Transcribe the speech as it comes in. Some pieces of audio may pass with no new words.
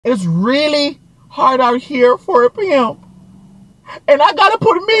It's really hard out here for a pimp. And I gotta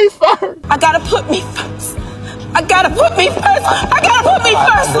put me first. I gotta put me first. I gotta put me first. I gotta put me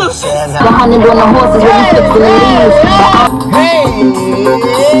first, Lucian. The honey on the horses when you fix the Hey!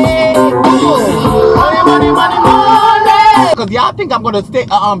 Money. Cause y'all think I'm gonna stay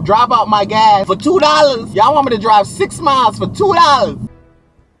drive out my gas for $2. Y'all want me to drive 6 miles for $2.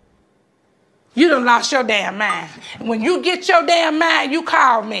 You done lost your damn mind. When you get your damn mind, you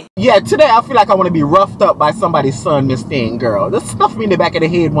call me. Yeah, today I feel like I want to be roughed up by somebody's son, Miss Thing, girl. This stuffed me in the back of the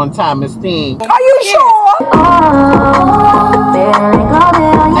head one time, Miss Thing. Are you sure?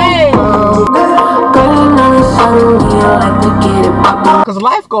 Hey! Because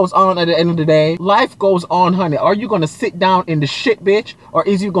life goes on at the end of the day. Life goes on, honey. Are you going to sit down in the shit, bitch? Or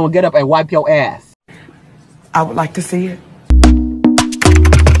is you going to get up and wipe your ass? I would like to see it.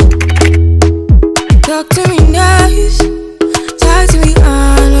 Talk to me nice, talk to me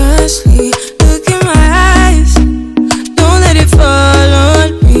honestly. Look in my eyes, don't let it fall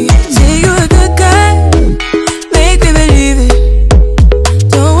on me. Say you're a good guy, make me believe it.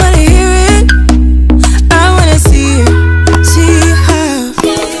 Don't wanna hear it, I wanna see it. See how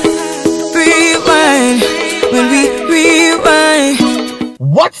rewind when we rewind.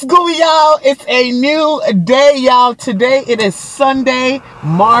 What's going, y'all? It's a new day, y'all. Today it is Sunday,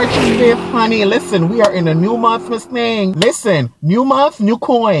 March 5th, honey. Listen, we are in a new month, Miss Thing. Listen, new month, new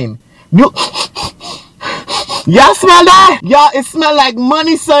coin. Y'all smell that? Y'all, it smell like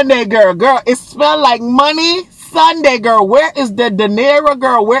money Sunday, girl. Girl, it smell like money Sunday, girl. Where is the dinero,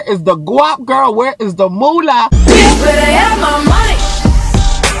 girl? Where is the guap, girl? Where is the moolah? Bitch better have my money.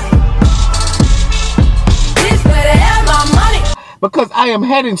 Bitch better have my money. Because I am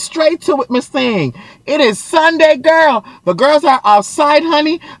heading straight to it, Miss Thing. It is Sunday, girl. The girls are outside,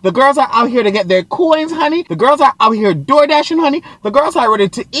 honey. The girls are out here to get their coins, honey. The girls are out here Doordashing, honey. The girls are ready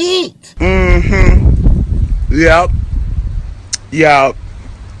to eat. Yep.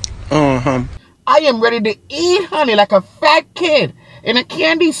 I am ready to eat, honey, like a fat kid in a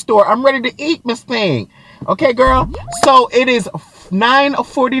candy store. I'm ready to eat, Miss Thing. Okay, girl? So it is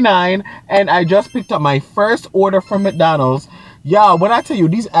 9:49, and I just picked up my first order from McDonald's. Y'all, when I tell you,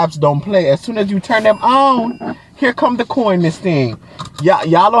 these apps don't play. As soon as you turn them on, here come the coin, Miss Thing.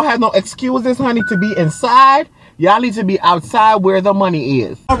 Y'all don't have no excuses, honey, to be inside. Y'all need to be outside where the money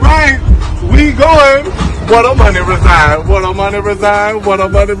is. All right, we going. What a money reside. What a money reside. What a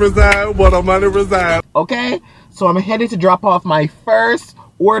money reside. What a money reside. Okay, so I'm headed to drop off my first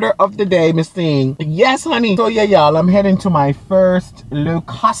order of the day, Miss Thing. Yes, honey. So yeah, y'all, I'm heading to my first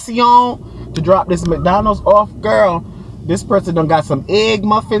location to drop this McDonald's off, girl. This person done got some egg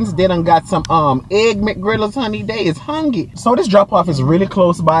muffins. They done got some egg McGriddles, honey. They is hungry. So this drop off is really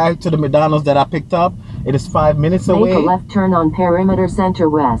close by to the McDonald's that I picked up. It is 5 minutes away. Make a left turn on Perimeter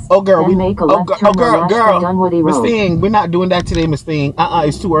Center West. Oh girl, then make a left turn on Dunwoody Miss Road. Thing, we're not doing that today, Miss Thing.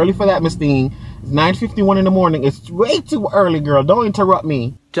 It's too early for that, Miss Thing. It's 9:51 in the morning. It's way too early, girl. Don't interrupt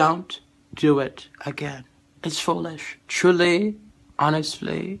me. Don't do it again. It's foolish. Truly,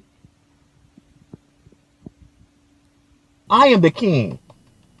 honestly. I am the king.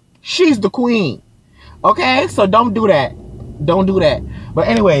 She's the queen. Okay? So don't do that. Don't do that. But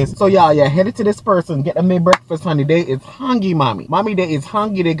anyways, so y'all, headed to this person. Get them their breakfast, honey. They is hungry, mommy. Mommy, they is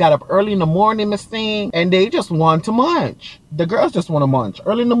hungry. They got up early in the morning, Miss Thing. And they just want to munch. The girls just want to munch.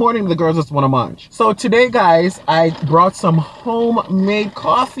 Early in the morning, the girls just want to munch. So today, guys, I brought some homemade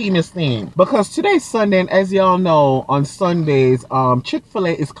coffee, Miss Thing. Because today's Sunday, and as y'all know, on Sundays,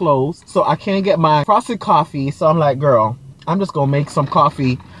 Chick-fil-A is closed. So I can't get my frosted coffee. So I'm like, girl, I'm just going to make some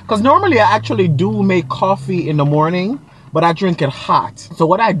coffee. Because normally I actually do make coffee in the morning, but I drink it hot. So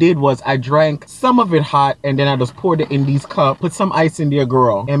what I did was I drank some of it hot, and then I just poured it in these cups, put some ice in there,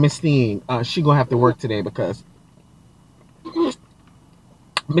 girl. And Miss Thing, she gonna have to work today because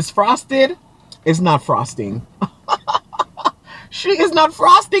Miss Frosted is not frosting. She is not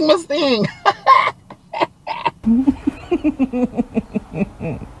frosting, Miss Thing.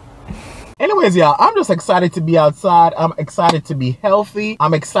 Anyways, y'all, I'm just excited to be outside. I'm excited to be healthy.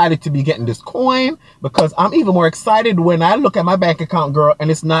 I'm excited to be getting this coin because I'm even more excited when I look at my bank account, girl, and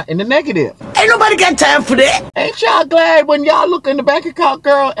it's not in the negative. Ain't nobody got time for that. Ain't y'all glad when y'all look in the bank account,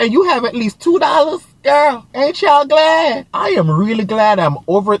 girl, and you have at least $2? Girl, ain't y'all glad? I am really glad. I'm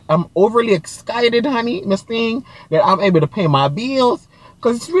overly excited, honey, Miss Thing, that I'm able to pay my bills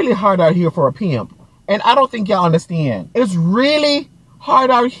because it's really hard out here for a pimp. And I don't think y'all understand. It's really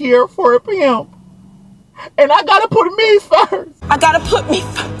hard out here for a pimp. And I gotta put me first. I gotta put me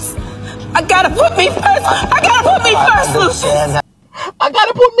first. I gotta put me first. I gotta put me first, Lucius. I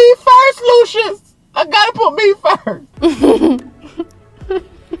gotta put me first, Lucius. I gotta put me first.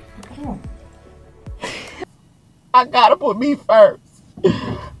 I gotta put me first.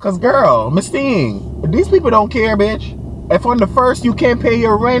 Cause girl, Miss Thing, these people don't care, bitch. If on the first you can't pay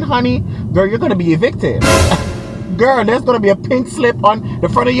your rent, honey, girl, you're gonna be evicted. Girl, there's gonna be a pink slip on the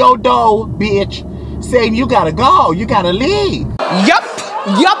front of your door, bitch, saying you gotta go, you gotta leave. Yup.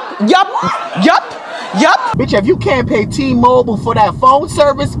 Bitch, if you can't pay T-Mobile for that phone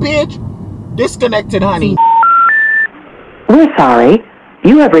service, bitch, disconnected, honey. We're sorry.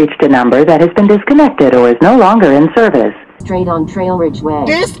 You have reached a number that has been disconnected or is no longer in service. Straight on Trail Ridge Way.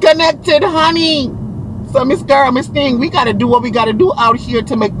 Disconnected, honey. So, Miss Thing, we gotta do what we gotta do out here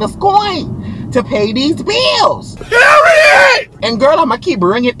to make this coin, to pay these bills. Period! And girl, I'ma keep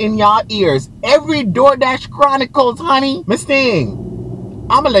ringing in y'all ears. Every Doordash Chronicles, honey. Miss Thing,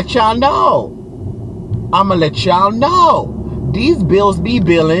 I'ma let y'all know. These bills be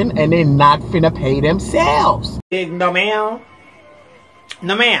billing and they not finna pay themselves. No ma'am.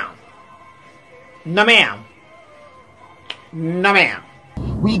 No ma'am. No ma'am. No ma'am.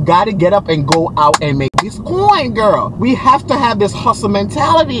 We gotta get up and go out and make this coin, girl. We have to have this hustle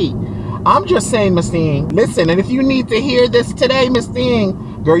mentality. I'm just saying, Miss Thing. Listen, and if you need to hear this today, Miss Thing,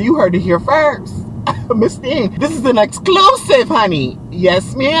 girl, you heard it here first. Miss Thing, this is an exclusive, honey.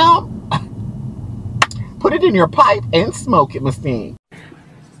 Yes, ma'am. Put it in your pipe and smoke it, Miss Thing.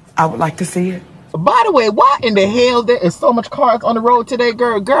 I would like to see it. By the way, why in the hell there is so much cars on the road today,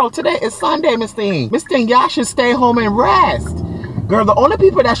 girl? Girl, today is Sunday, Miss Thing. Miss Thing, y'all should stay home and rest. Girl, the only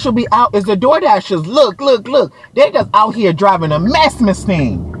people that should be out is the DoorDashers. Look. They just out here driving a mess, Miss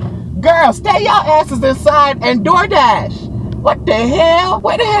Thing. Girl, stay y'all asses inside and DoorDash. What the hell?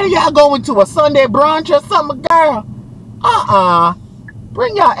 Where the hell are y'all going to? A Sunday brunch or something, girl?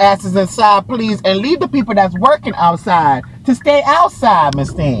 Bring y'all asses inside, please, and leave the people that's working outside to stay outside,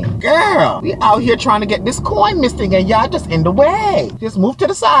 Miss Thing. Girl, we out here trying to get this coin, Miss Thing, and y'all just in the way. Just move to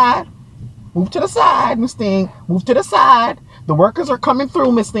the side. Move to the side, Miss Thing. Move to the side. The workers are coming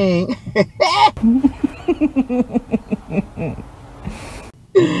through, Miss Thing.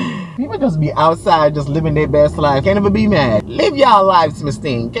 People just be outside just living their best life. Can't even be mad. Live y'all lives, Miss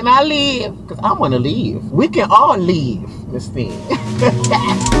Thing. Can I leave? Because I want to leave. We can all leave, Miss Thing.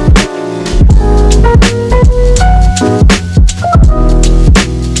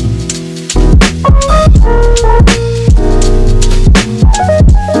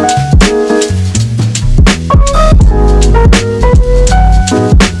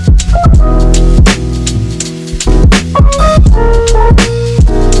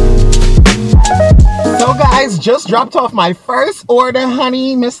 Just dropped off my first order,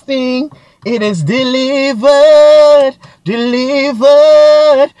 honey, Miss Thing. It is delivered, babe,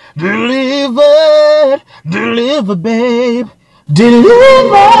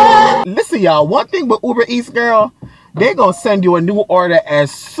 deliver. Listen, y'all, one thing with Uber Eats, girl, they gonna send you a new order as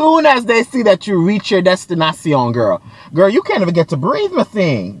soon as they see that you reach your destination, girl. Girl, you can't even get to breathe, Miss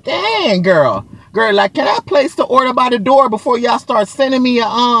Thing. Dang, girl. Girl, like, can I place the order by the door before y'all start sending me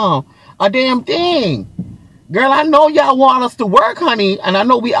a damn thing? Girl, I know y'all want us to work, honey, and I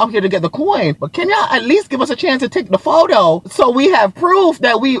know we out here to get the coin, but can y'all at least give us a chance to take the photo so we have proof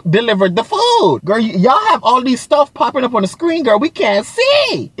that we delivered the food? Girl, y'all have all these stuff popping up on the screen, girl, we can't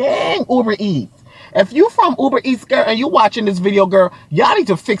see. Dang, Uber Eats. If you from Uber Eats, girl, and you watching this video, girl, y'all need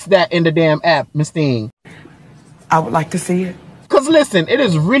to fix that in the damn app, Miss Thing. I would like to see it. Because listen, it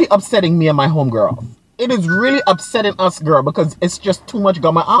is really upsetting me and my homegirl. It is really upsetting us, girl, because it's just too much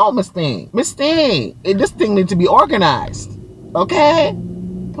going on, Miss Thing. Miss Thing, this thing needs to be organized, okay?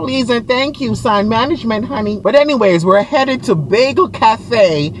 Please and thank you, sign management, honey. But anyways, we're headed to Bagel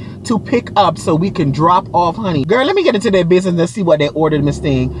Cafe to pick up so we can drop off, honey. Girl, let me get into their business and see what they ordered, Miss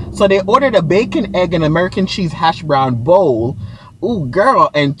Thing. So they ordered a bacon, egg, and American cheese hash brown bowl. Ooh, girl,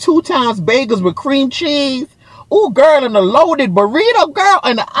 and 2 times bagels with cream cheese. Ooh, girl, and a loaded burrito, girl,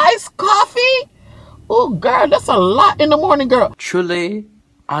 and an iced coffee. Oh, girl, that's a lot in the morning, girl. Truly,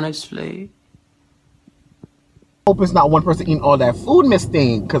 honestly. Hope it's not one person eating all that food, Miss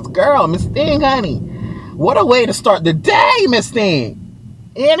Thing. Because, girl, Miss Thing, honey, what a way to start the day, Miss Thing.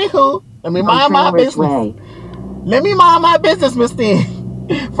 Anywho, let me mind my business. Let me mind my business, Miss Thing.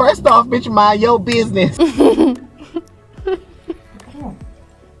 First off, bitch, mind your business.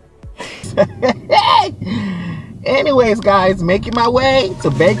 Anyways, guys, making my way to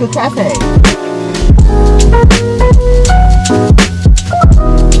Bagel Cafe.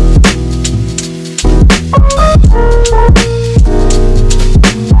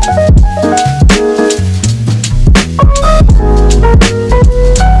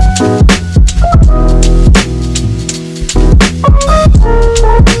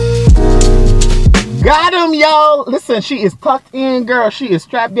 Got him, y'all. Listen, Listen, she is tucked in, girl. She is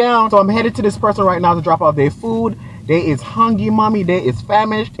strapped down. So I'm headed to this person right now to drop off their food. They is hungry, mommy. They is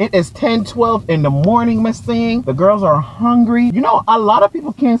famished. It is 10:12 in the morning, Miss Thing. The girls are hungry. You know, a lot of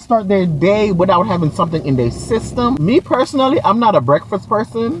people can't start their day without having something in their system. Me personally, I'm not a breakfast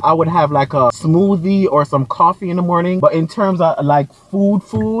person. I would have like a smoothie or some coffee in the morning. But in terms of like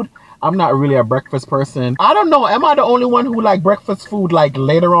food, I'm not really a breakfast person. I don't know. Am I the only one who like breakfast food like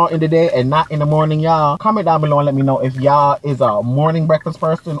later on in the day and not in the morning, y'all? Comment down below and let me know if y'all is a morning breakfast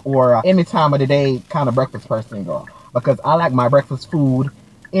person or any time of the day kind of breakfast person, girl. Because I like my breakfast food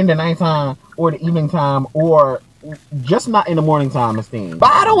in the nighttime or the evening time or just not in the morning time, Miss Thing.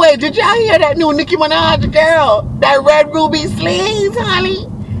 By the way, did y'all hear that new Nicki Minaj, girl? That red ruby sleeves, honey?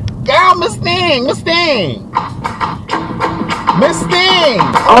 Girl, Miss Thing, Miss Thing. Miss Thing!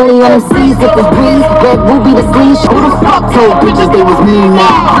 Only MCs if it's breeze, red ruby the sleeves. Who the fuck told bitches they was me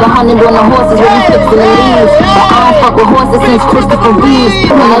now? The 100 on the horses when you fixin' the leaves. But I don't fuck with horses since Christopher Reeves.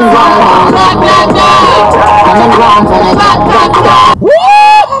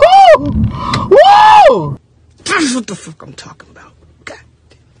 Woo! That's what the fuck I'm talking about. God.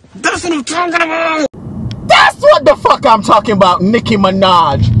 That's what I'm talking about. That's what the fuck I'm talking about, Nicki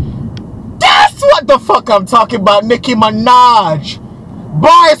Minaj. That's what the fuck I'm talking about, Nicki Minaj.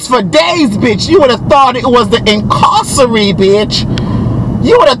 Bars for days, bitch. You would have thought it was the incarcerate, bitch.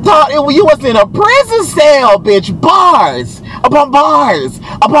 You would have thought you was in a prison cell, bitch. Bars upon bars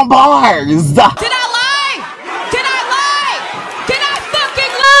upon bars. Did I lie? Did I lie? Did I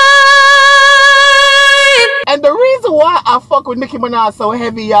fucking lie? And the reason why I fuck with Nicki Minaj so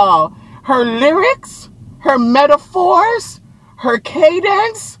heavy, y'all, her lyrics, her metaphors, her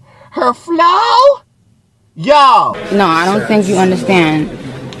cadence, her flow, y'all. No, I don't think you understand.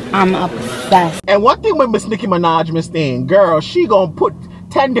 I'm obsessed. And one thing with Miss Nicki Minaj, Miss Thing, girl, she gonna put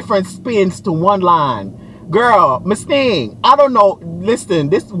 10 different spins to one line. Girl, Miss Thing, I don't know. Listen,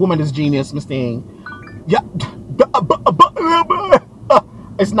 this woman is genius, Miss Thing. Yeah.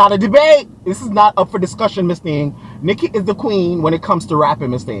 It's not a debate. This is not up for discussion, Miss Thing. Nicki is the queen when it comes to rapping,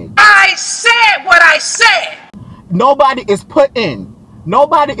 Miss Thing. I said what I said. Nobody is put in.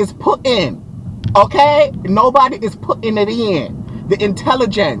 Nobody is put in, okay? Nobody is putting it in. The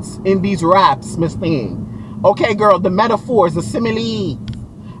intelligence in these raps, Miss Thing. Okay, girl, the metaphors, the similes.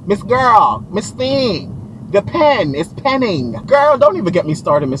 Miss Girl, Miss Thing. The pen is penning. Girl, don't even get me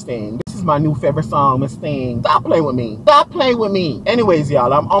started, Miss Thing. This is my new favorite song, Miss Thing. Stop playing with me. Stop playing with me. Anyways,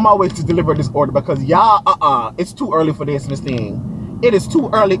 y'all, I'm on my way to deliver this order because y'all, it's too early for this, Miss Thing. It is too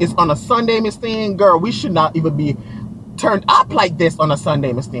early. It's on a Sunday, Miss Thing. Girl, we should not even be turned up like this on a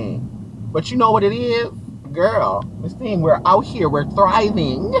Sunday, Miss Thing. But you know what it is? Girl, Miss Thing, we're out here. We're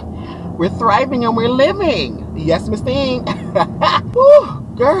thriving. We're thriving and we're living. Yes, Miss Thing.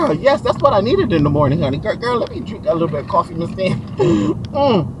 Girl, yes, that's what I needed in the morning, honey. Girl, let me drink a little bit of coffee, Miss Thing.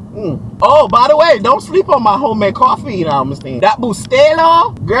 Oh, by the way, don't sleep on my homemade coffee now, Miss Thing. That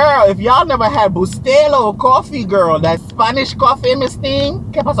Bustelo, girl, if y'all never had Bustelo coffee, girl, that Spanish coffee, Miss Thing,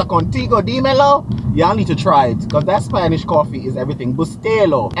 ¿qué pasa contigo? Dímelo. Y'all need to try it, because that Spanish coffee is everything.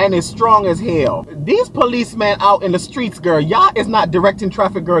 Bustelo, and it's strong as hell. These policemen out in the streets, girl, y'all is not directing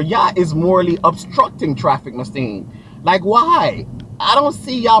traffic, girl. Y'all is morally obstructing traffic, Miss Thing. Like, why? I don't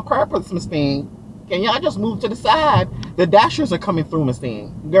see y'all purpose, Miss Thing. Can y'all just move to the side? The dashers are coming through, Miss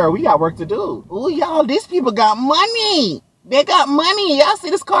Thing. Girl, we got work to do. Ooh, y'all, these people got money. They got money. Y'all see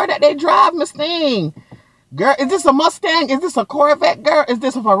this car that they drive, Miss Thing? Girl, is this a Mustang? Is this a Corvette, girl? Is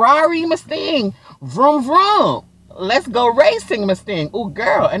this a Ferrari, Miss Thing? Vroom, vroom. Let's go racing, Miss Thing. Ooh,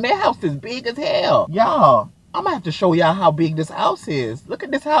 girl, and their house is big as hell. Y'all, I'm gonna have to show y'all how big this house is. Look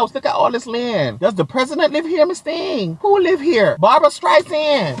at this house. Look at all this land. Does the president live here, Miss Thing? Who live here? Barbara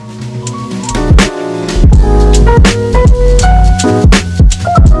Streisand.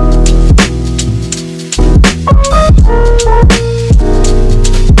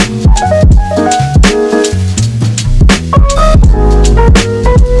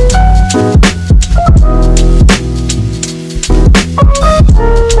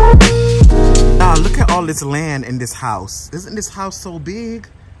 This land in this house. Isn't this house so big?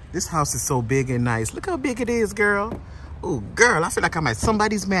 This house is so big and nice. Look how big it is, girl. Oh, girl, I feel like I'm at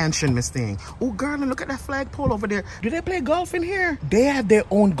somebody's mansion, Miss Thing. Oh, girl, and look at that flagpole over there. Do they play golf in here? They have their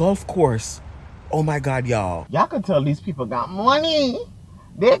own golf course. Oh my God, y'all. Y'all can tell these people got money.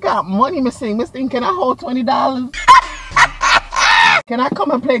 They got money, Miss Thing. Miss Thing, can I hold $20? Can I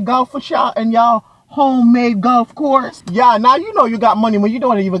come and play golf with y'all and y'all homemade golf course? Yeah, now you know you got money when you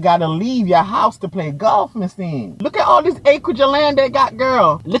don't even gotta leave your house to play golf, Miss Thing. Look at all this acreage of land they got,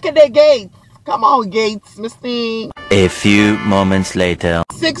 girl. Look at their gates. Come on, Gates, Miss Thing. A few moments later.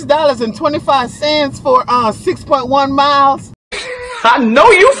 $6.25 for 6.1 miles. I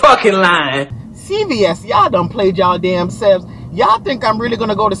know you fucking lying. CVS, y'all done played y'all damn selves. Y'all think I'm really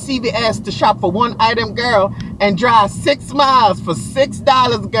gonna go to CVS to shop for one item, girl, and drive 6 miles for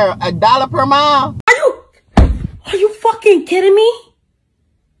 $6, girl, $1 per mile? Are you fucking kidding me?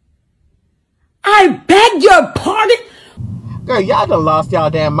 I beg your pardon? Girl, y'all done lost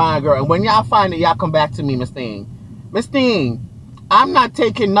y'all damn mind, girl. And when y'all find it, y'all come back to me, Miss Thing. Miss Thing, I'm not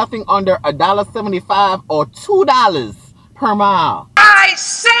taking nothing under $1.75 or $2 per mile. I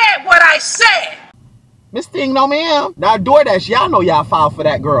said what I said. Miss Thing, no ma'am. Now Doordash, y'all know y'all filed for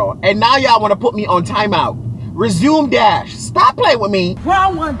that girl. And now y'all want to put me on timeout. Resume dash. Stop playing with me.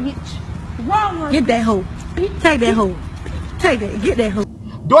 Wrong one, bitch. Wrong one. Get that hoe. Take that hoe. Take that. Get that hoe.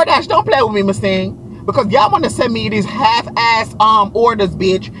 Doordash, don't play with me, Miss Thing. Because y'all want to send me these half-ass orders,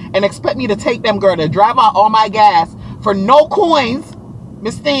 bitch, and expect me to take them, girl, to drive out all my gas for no coins,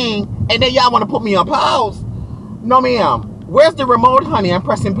 Miss Thing, and then y'all want to put me on pause. No, ma'am. Where's the remote, honey? I'm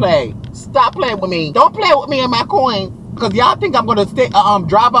pressing play. Stop playing with me. Don't play with me and my coins. Because y'all think I'm going to stay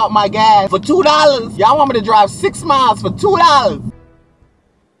drive out my gas for $2. Y'all want me to drive 6 miles for $2.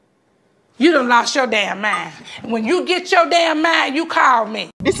 You done lost your damn mind. When you get your damn mind, you call me.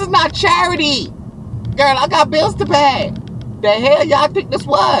 This is not charity. Girl, I got bills to pay. The hell y'all think this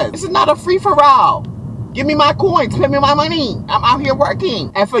was? This is not a free-for-all. Give me my coins. Pay me my money. I'm out here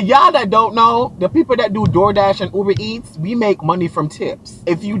working. And for y'all that don't know, the people that do DoorDash and Uber Eats, we make money from tips.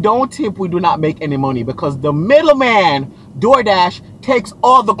 If you don't tip, we do not make any money because the middleman, DoorDash, takes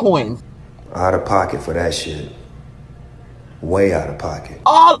all the coins. Out of pocket for that shit. Way out of pocket.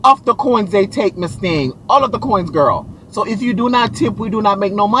 All of the coins they take, Miss Thing. All of the coins, girl. So if you do not tip, we do not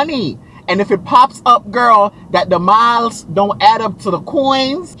make no money. And if it pops up, girl, that the miles don't add up to the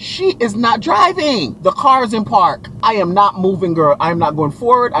coins, she is not driving. The car is in park. I am not moving, girl. I am not going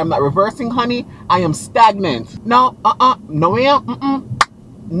forward. I'm not reversing, honey. I am stagnant. No, no, ma'am.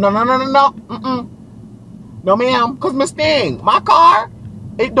 No, no, ma'am. Because, Miss Thing, my car,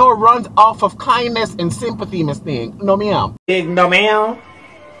 it don't run off of kindness and sympathy, Miss Thing. No, ma'am. No, ma'am.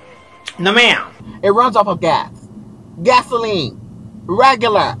 No, ma'am. It runs off of gas. Gasoline.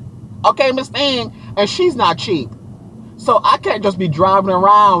 Regular. Okay, Miss Thing, and she's not cheap. So I can't just be driving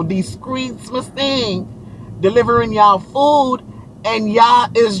around these streets, Miss Thing, delivering y'all food, and y'all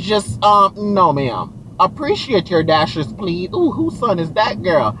is just, no, ma'am. Appreciate your dashers, please. Ooh, whose son is that,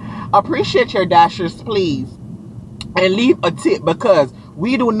 girl? Appreciate your dashers, please. And leave a tip because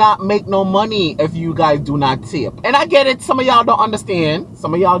we do not make no money if you guys do not tip. And I get it. Some of y'all don't understand.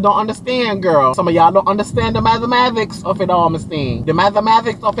 Some of y'all don't understand, girl. Some of y'all don't understand the mathematics of it all, Miss Thing. The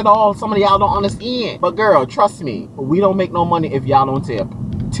mathematics of it all, some of y'all don't understand. But, girl, trust me. We don't make no money if y'all don't tip.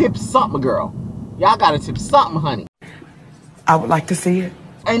 Tip something, girl. Y'all got to tip something, honey. I would like to see it.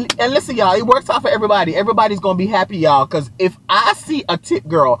 And listen, y'all, it works out for everybody. Everybody's going to be happy, y'all. Because if I see a tip,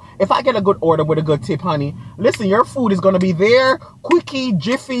 girl, if I get a good order with a good tip, honey, listen, your food is going to be there, quickie,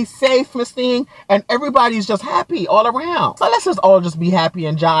 jiffy, safe, Miss Thing, and everybody's just happy all around. So let's just all just be happy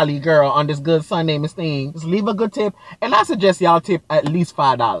and jolly, girl, on this good Sunday, Miss Thing. Just leave a good tip, and I suggest y'all tip at least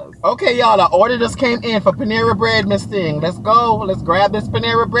 $5. Okay, y'all, the order just came in for Panera Bread, Miss Thing. Let's go. Let's grab this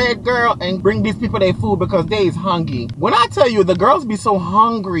Panera Bread, girl, and bring these people their food because they's hungry. When I tell you, the girls be so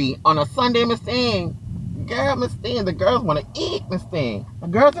hungry on a Sunday, Miss Thing. Girl, Miss Thing, the girls want to eat, Miss Thing. The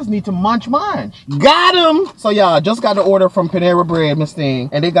girls just need to munch. Got them! So, y'all, just got the order from Panera Bread, Miss Thing.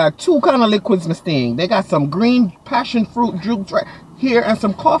 And they got 2 kind of liquids, Miss Thing. They got some green passion fruit juice right here and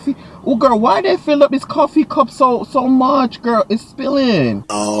some coffee. Oh, girl, why they fill up this coffee cup so much, girl? It's spilling.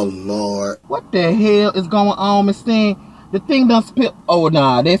 Oh, Lord. What the hell is going on, Miss Thing? The thing done spill. Oh,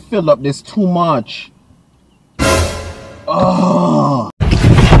 nah, they fill up this too much. Oh.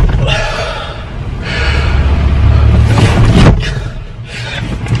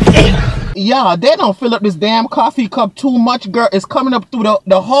 Yeah, they don't fill up this damn coffee cup too much, girl. It's coming up through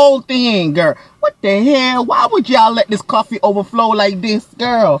the whole thing, girl. What the hell? Why would y'all let this coffee overflow like this,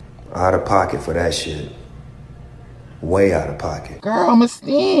 girl? Out of pocket for that shit. Way out of pocket. Girl, Miss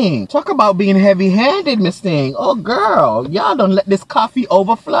Thing. Talk about being heavy-handed, Miss Thing. Oh, girl. Y'all don't let this coffee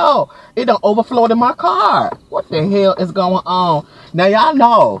overflow. It don't overflow in my car. What the hell is going on? Now, y'all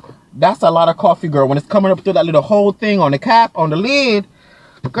know that's a lot of coffee, girl. When it's coming up through that little whole thing on the cap, on the lid,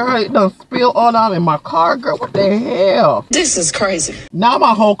 girl, it done spill all out in my car, girl. What the hell? This is crazy. Now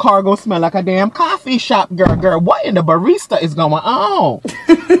my whole car gonna smell like a damn coffee shop, girl. Girl, what in the barista is going on?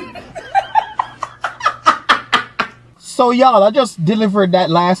 So y'all, I just delivered that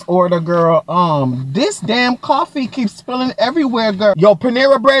last order, girl. This damn coffee keeps spilling everywhere, girl. Yo,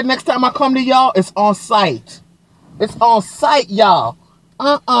 Panera Bread, next time I come to y'all, it's on site. It's on site, y'all.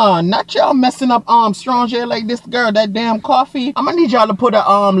 Not y'all messing up strong air like this, girl. That damn coffee. I'm gonna need y'all to put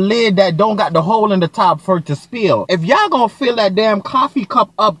a lid that don't got the hole in the top for it to spill. If y'all gonna fill that damn coffee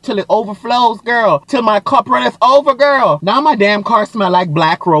cup up till it overflows, girl, till my cup runneth over, girl, now my damn car smell like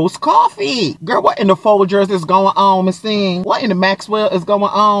black rose coffee. Girl, what in the Folgers is going on, Miss Thing? What in the Maxwell is going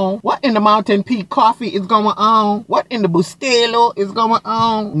on? What in the Mountain Peak coffee is going on? What in the Bustelo is going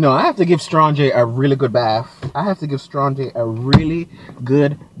on? No, I have to give Strong J a really good bath. I have to give Strong J a really good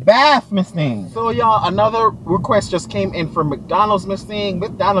bath, Miss Thing. So y'all, another request just came in from McDonald's, Miss Thing.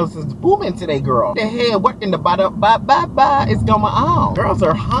 McDonald's is booming today, girl. The hell, what in the bye is going on? Girls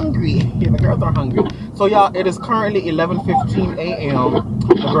are hungry. Yeah, the girls are hungry. So y'all, it is currently 11:15 a.m.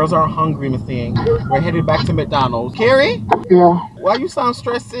 The girls are hungry, Miss Thing. We're headed back to McDonald's. Carrie? Yeah. Why you sound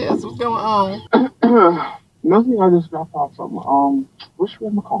stressed, sis? What's going on? Nothing, I just got off from, which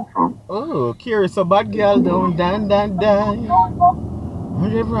room I call from? Oh, Carrie, so bad girl don't dun.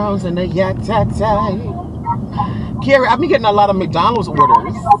 100 rounds in the yak tack tie. Carrie, I've been getting a lot of McDonald's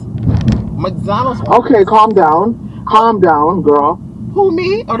orders. Okay, calm down. Calm down, girl. Who,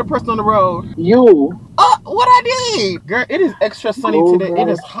 me? Or the person on the road? You. What I did? Girl, it is extra sunny today. It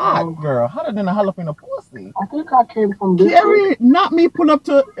is hot, girl. Hotter than a jalapeno pussy. I think I came from this Carrie, not me pull up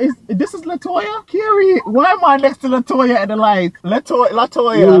to... This is Latoya? Carrie, why am I next to Latoya at the lights?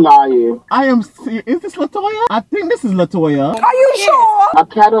 Latoya. You lying. I am... Is this Latoya? I think this is Latoya. Are you sure? A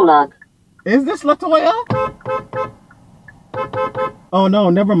Cadillac. Is this Latoya? Oh, no,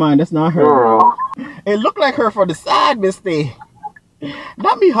 never mind. That's not her. Girl. It looked like her for the side, Miss Thing.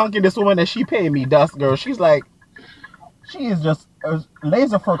 Not me hunking this woman that she paid me dust, girl. She's like, she is just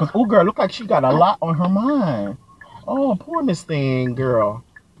laser focused. Oh, girl, look like she got a lot on her mind. Oh, poor Miss Thing, girl.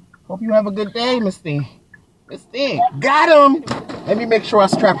 Hope you have a good day, Miss Thing. Miss Thing, got him. Let me make sure I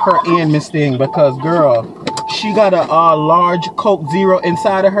strap her in, Miss Thing, because, girl, she got a large Coke Zero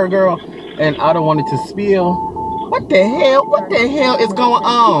inside of her, girl, and I don't want it to spill. What the hell? What the hell is going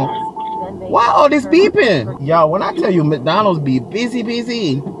on? Why all this beeping? Y'all, when I tell you McDonald's be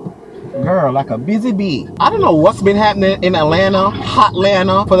busy. Girl, like a busy bee. I don't know what's been happening in Atlanta, hot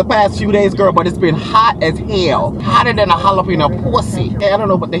Atlanta, for the past few days, girl, but it's been hot as hell. Hotter than a jalapeno pussy. I don't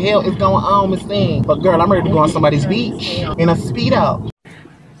know what the hell is going on, Miss Thing. But girl, I'm ready to go on somebody's beach in a Speedo.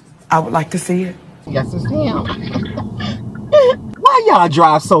 I would like to see it. Yes, Miss Thing. Why y'all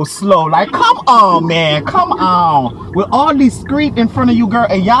drive so slow? Like, come on, man. Come on. With all these street in front of you, girl,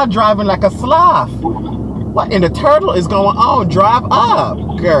 and y'all driving like a sloth. What in the turtle is going on? Drive up,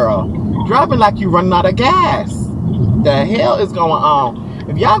 girl. Driving like you running out of gas. The hell is going on?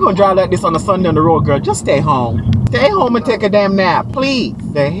 If y'all gonna drive like this on a Sunday on the road, girl, just stay home. Stay home and take a damn nap, please.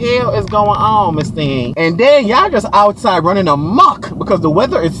 The hell is going on, Miss Thing? And then y'all just outside running amok because the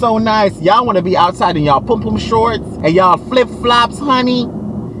weather is so nice. Y'all want to be outside in y'all pum-pum shorts and y'all flip-flops, honey,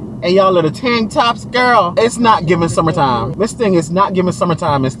 and y'all little tank tops, girl. It's not giving summertime. Miss Thing is not giving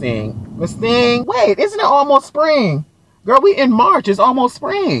summertime, Miss Thing. Miss Thing, wait, isn't it almost spring? Girl, we in March. It's almost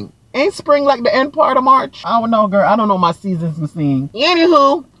spring. Ain't spring like the end part of March? I don't know, girl. I don't know my seasons, Miss Thing.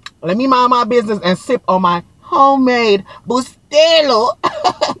 Anywho, let me mind my business and sip on my homemade Bustelo.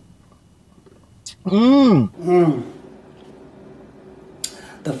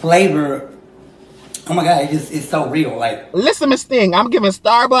 The flavor, oh my God, it's so real. Like, listen, Miss Thing, I'm giving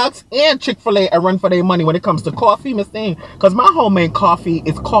Starbucks and Chick-fil-A a run for their money when it comes to coffee, Miss Thing. Because my homemade coffee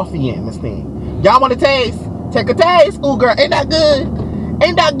is coffee in, Miss Thing. Y'all want to taste? Take a taste. Ooh, girl, ain't that good?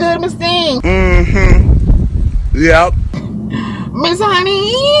 Ain't that good, Miss Thing? Yep. Miss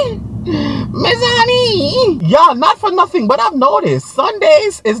Honey. Miss Honey. Y'all, not for nothing, but I've noticed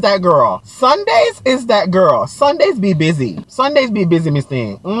Sundays is that girl. Sundays is that girl. Sundays be busy. Sundays be busy, Miss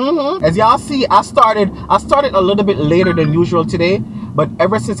Thing. As y'all see, I started a little bit later than usual today, but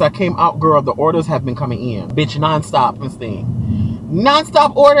ever since I came out, girl, the orders have been coming in. Bitch, non-stop, Miss Thing.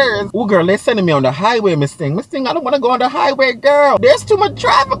 Non-stop orders. Oh, girl, they're sending me on the highway, Miss Thing. Miss Thing, I don't want to go on the highway, girl. There's too much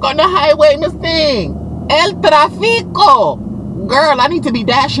traffic on the highway, Miss Thing. El tráfico. Girl, I need to be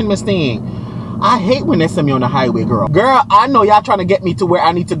dashing, Miss Thing. I hate when they send me on the highway, girl. Girl, I know y'all trying to get me to where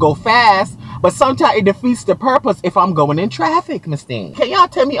I need to go fast, but sometimes it defeats the purpose if I'm going in traffic, Miss Thing. Can y'all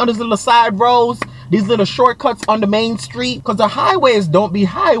tell me on these little side roads, these little shortcuts on the main street? Because the highways don't be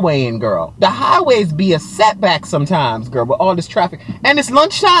highwaying, girl. The highways be a setback sometimes, girl, with all this traffic. And it's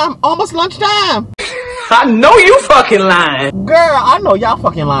lunchtime, almost lunchtime. I know you fucking lying. Girl, I know y'all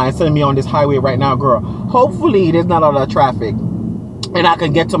fucking lying sending me on this highway right now, girl. Hopefully there's not a lot of traffic and I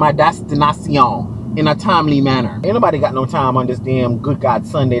can get to my destination in a timely manner. Ain't nobody got no time on this damn good God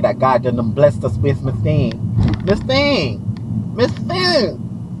Sunday that God done blessed us with, Miss Thing. Miss Thing. Miss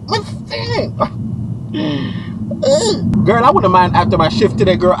Thing. Miss Thing. Girl, I wouldn't mind after my shift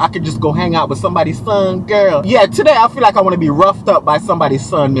today, girl, I could just go hang out with somebody's son, girl. Yeah, today I feel like I want to be roughed up by somebody's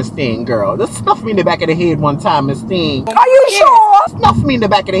son, Miss Thing, girl. Just snuff me in the back of the head one time, Miss Thing. Are you sure? Snuff me in the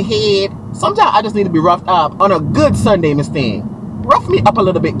back of the head. Sometimes I just need to be roughed up on a good Sunday, Miss Thing. Rough me up a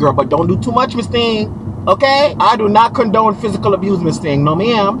little bit, girl, but don't do too much, Miss Thing. Okay? I do not condone physical abuse, Miss Thing. No,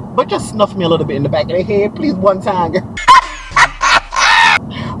 ma'am. But just snuff me a little bit in the back of the head, please, one time, girl.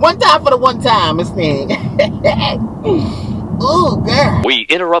 One time for the one time, Miss Thing. Ooh, girl. We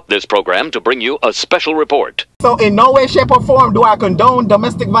interrupt this program to bring you a special report. So in no way, shape, or form do I condone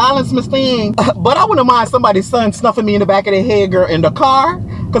domestic violence, Miss Thing. But I wouldn't mind somebody's son snuffing me in the back of the head, girl, in the car.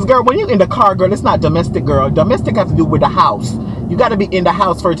 Because, girl, when you're in the car, girl, it's not domestic, girl. Domestic has to do with the house. You got to be in the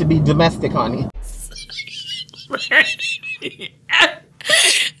house for it to be domestic, honey.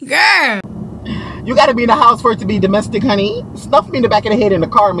 Girl. You got to be in the house for it to be domestic, honey. Snuff me in the back of the head in the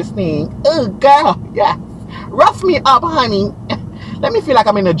car, Miss Thing. Ooh, girl, yes. Rough me up, honey. Let me feel like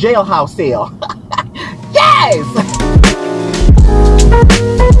I'm in a jailhouse cell. Yes!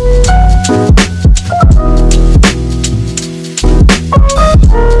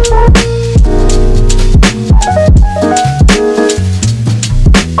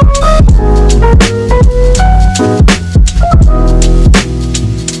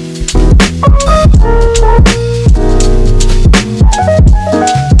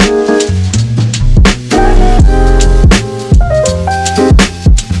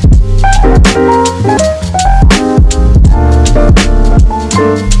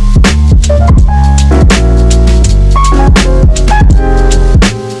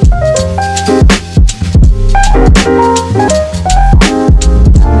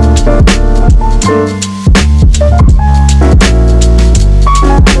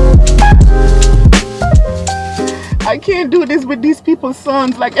 I can't do this with these people's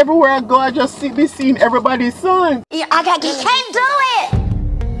sons. Like everywhere I go, I just be seeing everybody's son. Yeah, I can't do it.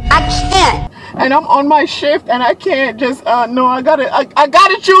 I can't. And I'm on my shift, and I can't just no. I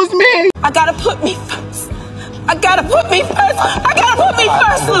gotta choose me. I gotta put me first. I gotta put me first. I gotta put me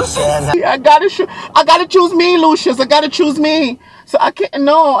first, Lucius. I gotta choose me, Lucius. I gotta choose me. So I can't.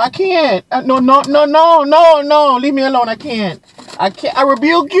 No, I can't. No. Leave me alone. I can't. I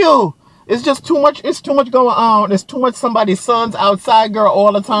rebuke you. It's just too much. It's too much going on. There's too much somebody's sons outside, girl,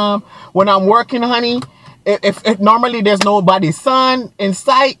 all the time. When I'm working, honey, if normally there's nobody's son in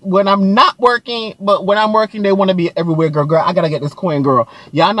sight when I'm not working, but when I'm working, they want to be everywhere, girl. Girl, I gotta get this coin, girl.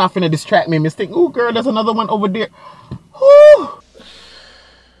 Y'all not finna distract me. Miss Thing. Ooh, girl, there's another one over there. Whew.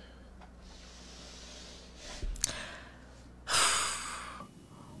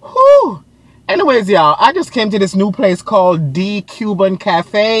 Whew. Anyways, y'all, I just came to this new place called The Cuban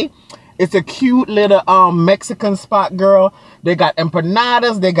Cafe. It's a cute little Mexican spot, girl. They got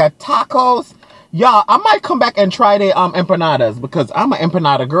empanadas, they got tacos. Y'all, I might come back and try the empanadas because I'm an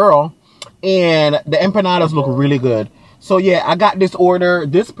empanada girl and the empanadas look really good. So yeah, I got this order.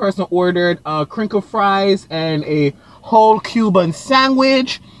 This person ordered crinkle fries and a whole Cuban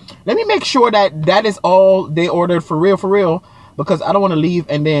sandwich. Let me make sure that that is all they ordered for real, because I don't want to leave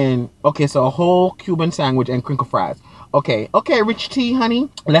and then, okay, so a whole Cuban sandwich and crinkle fries. Okay, Rich T, honey.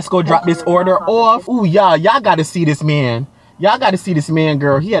 Let's go drop this order off. Ooh, y'all gotta see this man. Y'all gotta see this man,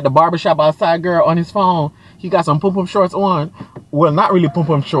 girl. He at the barbershop outside, girl, on his phone. He got some pum-pum shorts on. Well, not really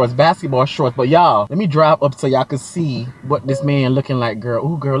pum-pum shorts, basketball shorts. But y'all, let me drive up so y'all can see what this man looking like, girl.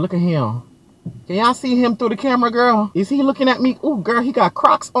 Ooh, girl, look at him. Can y'all see him through the camera, girl? Is he looking at me? Ooh, girl, he got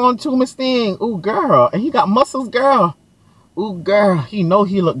Crocs on too, Miss Thing. Ooh, girl, and he got muscles, girl. Ooh, girl, he know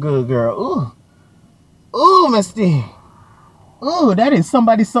he look good, girl. Ooh. Ooh, Miss Thing. Ooh, that is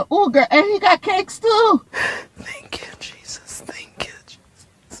somebody's son. Ooh, girl, and he got cakes too. Thank you, Jesus. Thank you,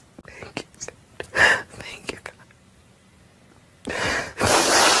 Jesus. Thank you. Thank you,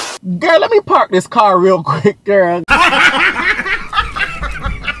 God. Girl, let me park this car real quick, girl.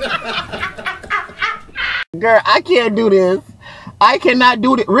 Girl, I can't do this. I cannot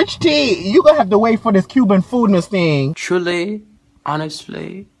do this. Rich T, you gonna have to wait for this Cuban food, Miss Thing. Truly,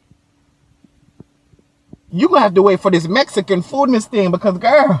 honestly. You gonna have to wait for this Mexican food, Miss Thing, because,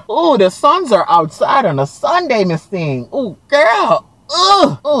 girl, ooh, the suns are outside on a Sunday, Miss Thing. Ooh, girl.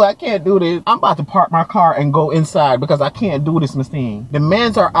 Ooh, I can't do this. I'm about to park my car and go inside because I can't do this, Miss Thing. The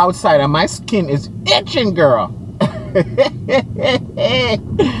men's are outside and my skin is itching, girl.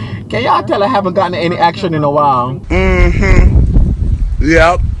 Can y'all tell I haven't gotten any action in a while?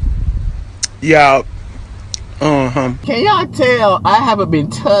 Yep. Can y'all tell I haven't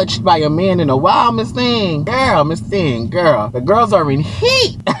been touched by a man in a while, Miss Thing? Girl, Miss Thing, girl. The girls are in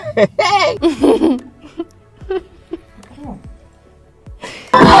heat. Hey. So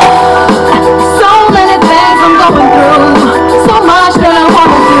many things I'm going through, so much that I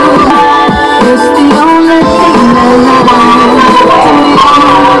wanna do. It's the only thing that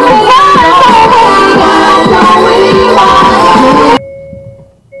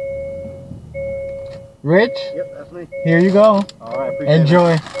Rich? Yep, that's me. Here you go. Alright, appreciate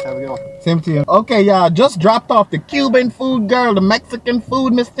Enjoy. it. Have a good one. Same to you. Okay, y'all, just dropped off the Cuban food, girl, the Mexican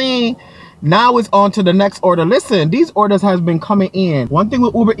food, Miss Thing. Now it's on to the next order. Listen, these orders has been coming in. One thing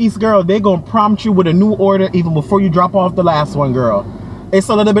with Uber Eats, girl, they gonna prompt you with a new order even before you drop off the last one, girl. It's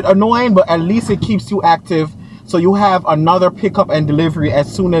a little bit annoying, but at least it keeps you active. So you have another pickup and delivery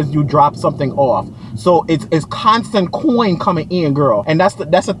as soon as you drop something off. So it's constant coin coming in, girl. And that's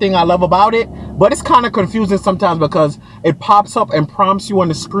the thing I love about it. But it's kind of confusing sometimes because it pops up and prompts you on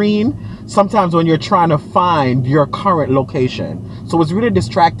the screen sometimes when you're trying to find your current location. So it's really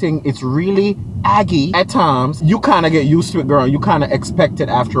distracting. It's really aggy at times. You kind of get used to it, girl. You kind of expect it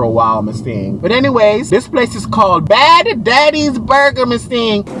after a while, Miss Thing. But anyways, this place is called Bad Daddy's Burger, Miss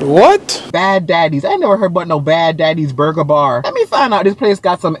Thing. What? Bad Daddy's. I never heard about no Bad Daddy's Burger Bar. Let me find out this place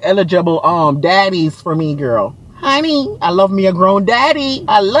got some eligible daddies for me, girl. Honey, I love me a grown daddy.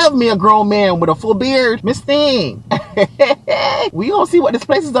 I love me a grown man with a full beard. Miss Thing. We gonna see what this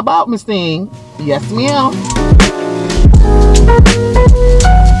place is about, Miss Thing. Yes, ma'am.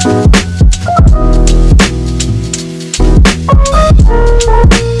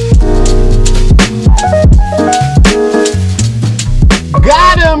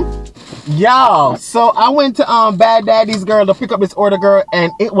 Got him! Y'all, so I went to Bad Daddy's, girl, to pick up this order, girl,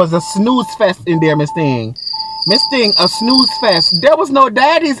 and it was a snooze fest in there, Miss Thing. Miss Thing, a snooze fest. There was no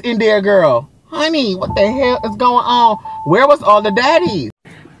daddies in there, girl. Honey, what the hell is going on? Where was all the daddies?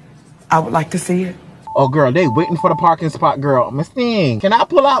 I would like to see it. Oh, girl, they waiting for the parking spot, girl. Miss Thing, can I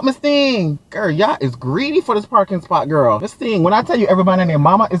pull out, Miss Thing? Girl, y'all is greedy for this parking spot, girl. Miss Thing, when I tell you everybody and their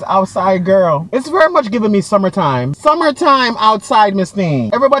mama is outside, girl, it's very much giving me summertime. Summertime outside, Miss Thing.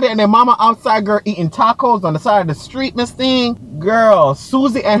 Everybody and their mama outside, girl, eating tacos on the side of the street, Miss Thing. Girl,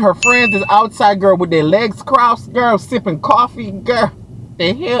 Susie and her friends is outside, girl, with their legs crossed, girl, sipping coffee, girl.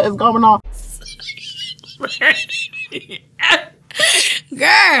 The hell is going on?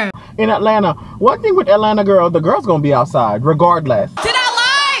 Girl. In Atlanta. One thing with Atlanta, girl, the girls gonna be outside regardless. Did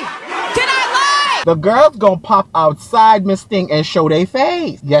I lie? Did I lie? The girls gonna pop outside, Miss Thing, and show their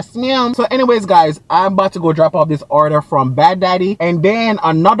face. Yes, ma'am. So anyways, guys, I'm about to go drop off this order from Bad Daddy. And then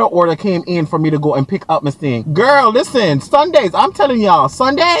another order came in for me to go and pick up, Miss Thing. Girl, listen, Sundays, I'm telling y'all,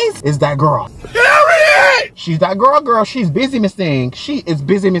 Sundays is that girl. Period! She's that girl. She's busy, Miss Thing. She is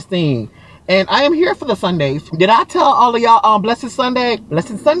busy, Miss Thing. And I am here for the Sundays. Did I tell all of y'all Blessed Sunday?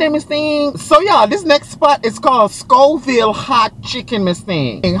 Blessed Sunday, Miss Thing. So y'all, this next spot is called Scoville Hot Chicken, Miss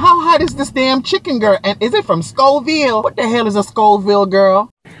Thing. And how hot is this damn chicken, girl? And is it from Scoville? What the hell is a Scoville, girl?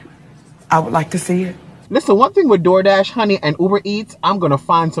 I would like to see it. Listen, one thing with Doordash, honey, and Uber Eats, I'm going to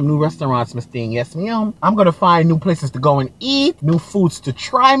find some new restaurants, Miss Thing. Yes, ma'am. I'm going to find new places to go and eat, new foods to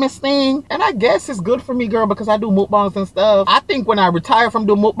try, Miss Thing. And I guess it's good for me, girl, because I do mukbangs and stuff. I think when I retire from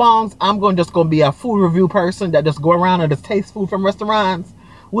doing mukbangs, I'm just going to be a food review person that just go around and just taste food from restaurants.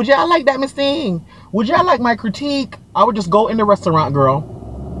 Would y'all like that, Miss Thing? Would y'all like my critique? I would just go in the restaurant,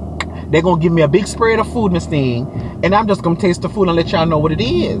 girl. They're going to give me a big spread of food, Miss Thing. And I'm just going to taste the food and let y'all know what it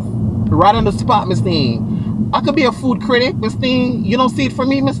is. Right on the spot, Miss Thing. I could be a food critic, Miss Thing. You don't see it for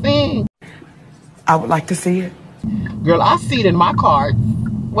me, Miss Thing? I would like to see it. Girl, I see it in my cart.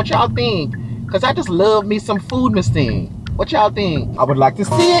 What y'all think? Because I just love me some food, Miss Thing. What y'all think? I would like to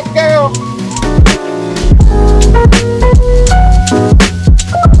see it, girl.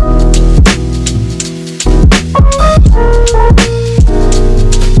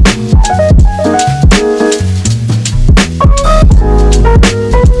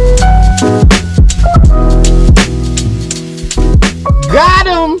 Got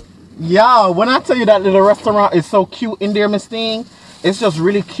him! Y'all, when I tell you that little restaurant is so cute in there, Miss Thing, it's just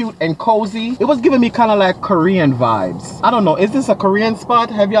really cute and cozy. It was giving me kind of like Korean vibes. I don't know, is this a Korean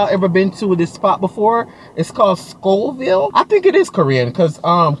spot? Have y'all ever been to this spot before? It's called Scoville. I think it is Korean because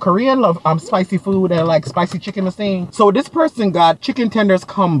Korean love spicy food and like spicy chicken, Miss Thing. So this person got chicken tenders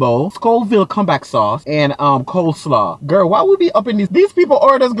combo, Scoville comeback sauce, and coleslaw. Girl, why we be up in these people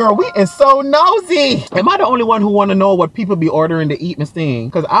orders, girl? We is so nosy. Am I the only one who want to know what people be ordering to eat, Miss Thing?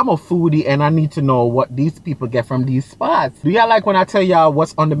 Because I'm a foodie and I need to know what these people get from these spots. Do y'all like when I tell y'all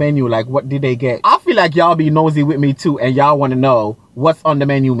what's on the menu? Like, what did they get? I feel like y'all be nosy with me too and y'all want to know what's on the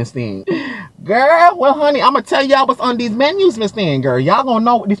menu, Miss Thing. Girl, well, honey, I'm gonna tell y'all what's on these menus, Miss Thing, girl. Y'all gonna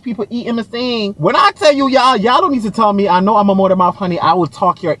know what these people eating, Miss Thing. When I tell you, y'all don't need to tell me. I know I'm a motor mouth, honey. I will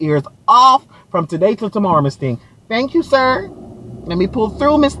talk your ears off from today till tomorrow, Miss Thing. Thank you, sir. Let me pull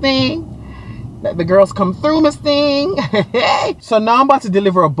through, Miss Thing. Let the girls come through, Miss Thing. So now I'm about to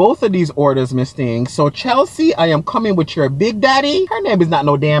deliver both of these orders, Miss Thing. So Chelsea, I am coming with your big daddy. Her name is not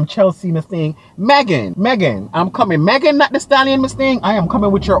no damn Chelsea, Miss Thing. Megan, I'm coming. Megan, not the stallion, Miss Thing. I am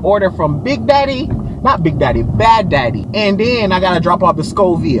coming with your order from Big Daddy. Not Big Daddy, Bad Daddy. And then I gotta drop off the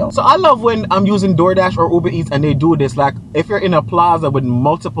Scoville. So I love when I'm using DoorDash or Uber Eats and they do this. Like if you're in a plaza with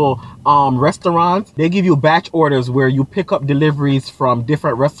multiple restaurants, they give you batch orders where you pick up deliveries from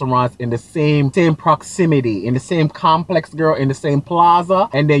different restaurants in the same proximity, in the same complex, girl, in the same plaza,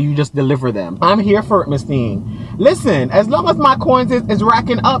 and then you just deliver them. I'm here for it, Miss Thing. Listen, as long as my coins is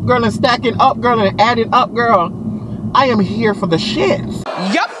racking up, girl, and stacking up, girl, and adding up, girl, I am here for the shits.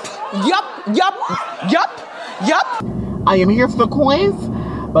 Yup. I am here for the coins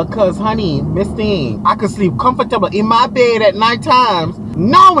because, honey, Miss Thing, I can sleep comfortable in my bed at night times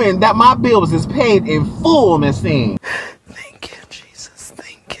knowing that my bills is paid in full, Miss Thing. Thank you, Jesus.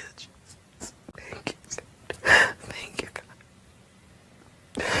 Thank you, Jesus. Thank you. Thank you,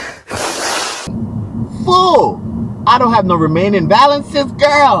 God. Full. I don't have no remaining balances,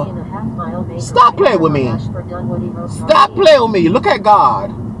 girl. Stop playing with me. Stop playing with me. Look at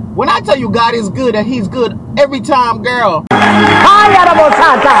God. When I tell you God is good and he's good every time, girl.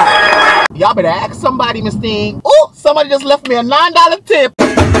 Y'all better ask somebody, Miss Thing. Oh, somebody just left me a $9 tip.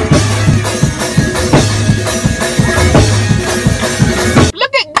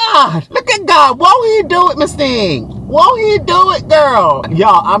 Look at God. Look at God. Won't he do it, Miss Thing? Won't he do it, girl?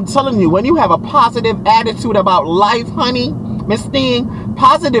 Y'all, I'm telling you, when you have a positive attitude about life, honey, Miss Thing,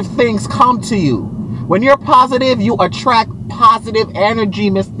 positive things come to you. When you're positive, you attract positive energy,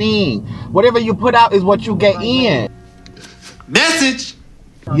 Miss Thing. Whatever you put out is what you get in. Message.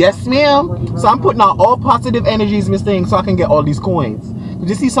 Yes, ma'am. So I'm putting out all positive energies, Miss Thing, so I can get all these coins. Did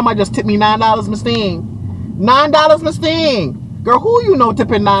you see somebody just tip me $9, Miss Thing? $9, Miss Thing. Girl, who you know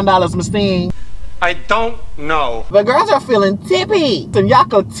tipping $9, Miss Thing? I don't know. The girls are feeling tippy. And y'all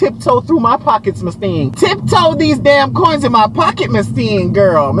could tiptoe through my pockets, Miss Thing. Tiptoe these damn coins in my pocket, Miss Thing,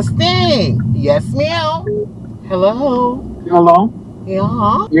 girl. Miss Thing. Yes, ma'am. Hello. Hello?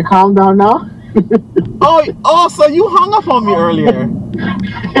 Yeah. You calm down now? oh, so you hung up on me earlier.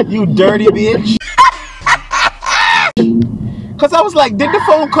 You dirty bitch. Cause I was like, did the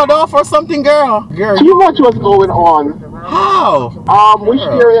phone cut off or something, girl? Too much was going on. How? Which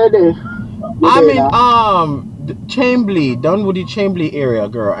area it is? I'm in Chambly, Dunwoody Chambly area,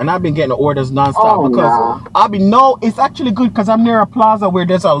 girl, and I've been getting orders nonstop because it's actually good because I'm near a plaza where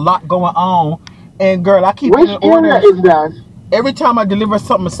there's a lot going on, and girl, I keep getting orders. Which area is that? Every time I deliver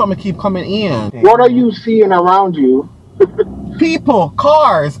something keep coming in. What are you seeing around you? People,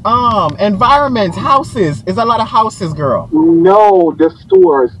 cars, environments, houses. There's a lot of houses, girl. No, the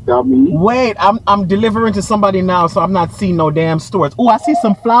stores, dummy. Wait, I'm delivering to somebody now, so I'm not seeing no damn stores. Oh, I see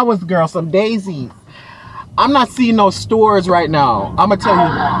some flowers, girl, some daisies. I'm not seeing no stores right now. I'm gonna tell you,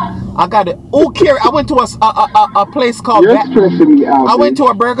 I got it. Oh, Carrie, I went to a place called. You're stressing me out. I went to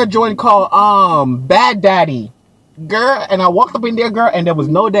a burger joint called Bad Daddy, girl, and I walked up in there, girl, and there was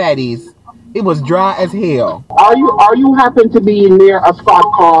no daddies. It was dry as hell. Are you happen to be near a spot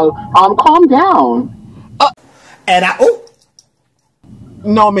called Calm Down?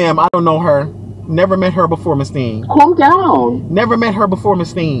 No, ma'am, I don't know her. Never met her before, Miss Thing. Calm down. Never met her before,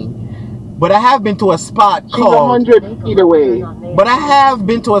 Miss Thing. But I have been to a spot She's called 100 feet away. But I have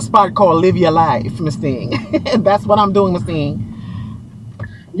been to a spot called Live Your Life, Miss Thing. That's what I'm doing, Miss Thing.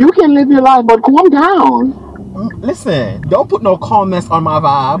 You can live your life, but calm down. Listen, don't put no calmness on my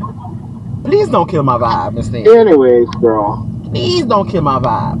vibe. Please don't kill my vibe, Miss Thing. Anyways, girl. Please don't kill my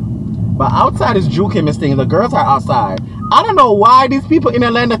vibe. But outside is juking, Miss Thing. The girls are outside. I don't know why these people in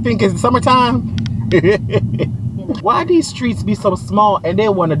Atlanta think it's summertime. Why these streets be so small and they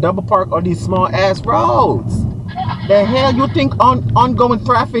want to double park on these small ass roads? The hell you think ongoing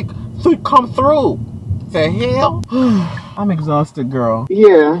traffic should come through? The hell? I'm exhausted, girl.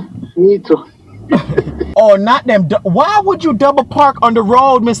 Yeah, me too. Oh, not them. Why would you double park on the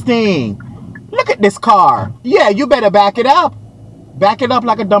road, Miss Thing? Look at this car. Yeah, you better back it up. Back it up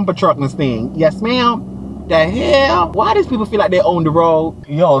like a dumper truck, Miss Thing. Yes, ma'am. The hell? Why these people feel like they own the road?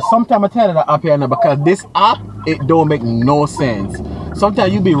 Yo, sometimes I tell you that up here now because this app, it don't make no sense.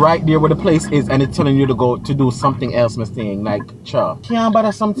 Sometimes you be right there where the place is and it's telling you to go to do something else, Miss Thing. Like, chop. Can't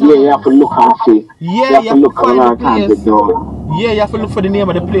bother sometimes. Yeah, you have to look and see. Yeah, you have to look find the place. Yeah, you have to look for the name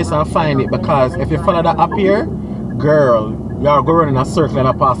of the place and find it because if you follow that up here, girl, Y'all go running a circle and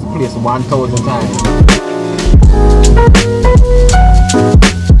I pass the place 1,000 times.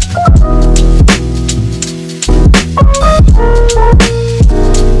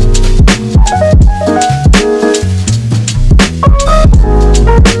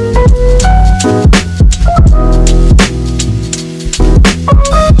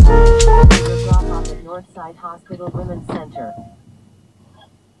 Northside Hospital Women's Center.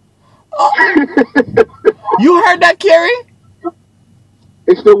 You heard that, Carrie?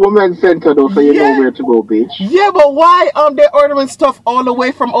 It's the women's center though, so you know where to go, bitch. Yeah, but why they're ordering stuff all the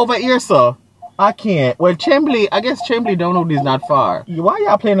way from over here, sir? I can't. Well, Chambly, I guess Chambly don't know this not far. Why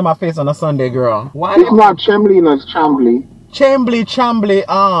y'all playing in my face on a Sunday, girl? Why? It's not Chambly, no, it's Chambly. Chambly,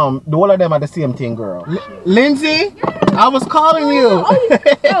 the whole of them are the same thing, girl. Lindsay, I was calling you.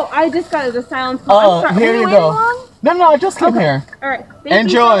 Oh, I just got the silence. Oh, here you go. No, I just came here. All right.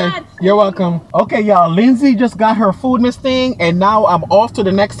 Enjoy. You so much. You're welcome. Okay, y'all. Lindsay just got her food, Miss Thing, and now I'm off to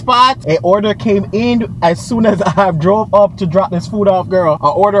the next spot. An order came in as soon as I drove up to drop this food off, girl.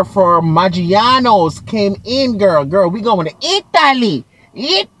 An order for Maggiano's came in, girl. Girl, we going to Italy.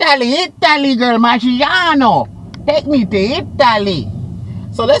 Italy, girl. Maggiano. Take me to Italy.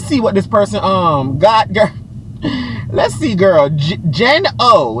 So let's see what this person got, girl. Let's see, girl. Jen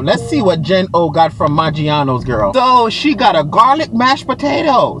O. Let's see what Jen O got from Maggiano's, girl. So she got a garlic mashed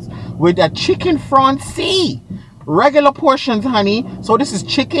potatoes with a chicken francese. Regular portions, honey. So this is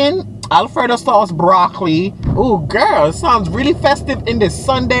chicken, Alfredo sauce, broccoli. Ooh, girl, it sounds really festive in this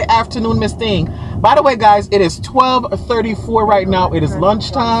Sunday afternoon, Miss Thing. By the way, guys, it is 12:34 right now. It is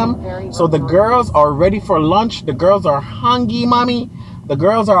lunchtime. So the girls are ready for lunch. The girls are hungry, mommy. The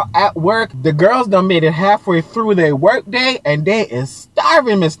girls are at work. The girls done made it halfway through their work day and they is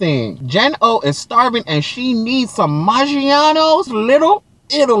starving, Miss Thing. Jen O is starving and she needs some Maggiano's Little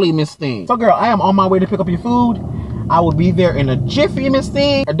Italy, Miss Thing. So, girl, I am on my way to pick up your food. I will be there in a jiffy, Miss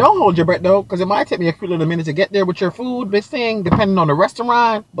Thing. Don't hold your breath, though, because it might take me a few little minutes to get there with your food, Miss Thing, depending on the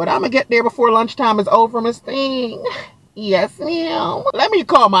restaurant. But I'm going to get there before lunchtime is over, Miss Thing. Yes, ma'am. Let me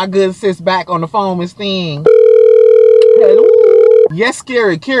call my good sis back on the phone, Miss Thing. Hello? Yes,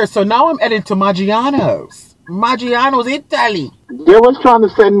 Kira. So now I'm headed to Maggiano's. Maggiano's Italy. They was trying to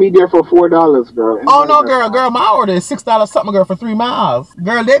send me there for $4, girl. Oh, no, girl. My order is $6 something, girl, for 3 miles.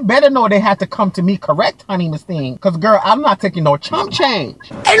 Girl, they better know they had to come to me correct, honey, Miss Thing. Because, girl, I'm not taking no chump change.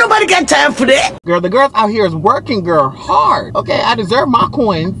 Ain't nobody got time for that. Girl, the girls out here is working, girl, hard. Okay, I deserve my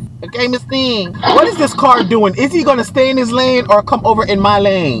coins. Okay, Miss Thing. What is this car doing? Is he going to stay in his lane or come over in my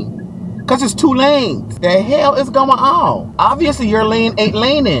lane? Because it's 2 lanes. The hell is going on? Obviously, your lane ain't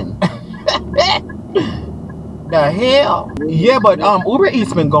laning. The hell? Yeah, but Uber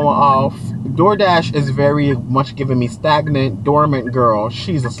Eats been going off. Doordash is very much giving me stagnant, dormant girl.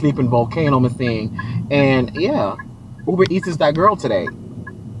 She's a sleeping volcano, Miss Thing. And yeah, Uber Eats is that girl today.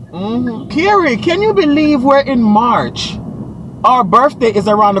 Carrie, can you believe we're in March? Our birthday is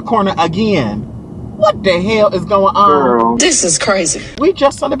around the corner again. What the hell is going on? Girl. This is crazy. We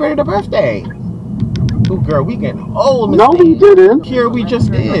just celebrated a birthday. Ooh, girl, we getting old, Miss No, we didn't. Here we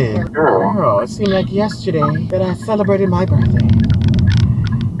just did. Girl, it seemed like yesterday that I celebrated my birthday.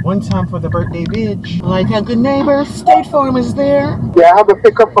 One time for the birthday bitch. Like a good neighbor, State Farm is there. Yeah, I have a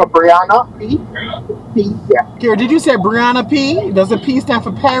pickup for Brianna P. Yeah. Here, did you say Brianna P? Does the P stand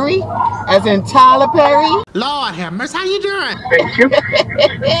for Perry? As in Tyler Perry? Lord have mercy, how you doing? Thank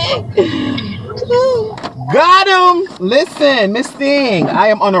you. Got him! Listen, Miss Thing, I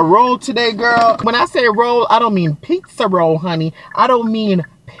am on a roll today, girl. When I say roll, I don't mean pizza roll, honey. I don't mean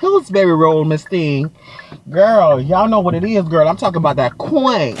Pillsbury roll, Miss Thing. Girl, y'all know what it is, girl. I'm talking about that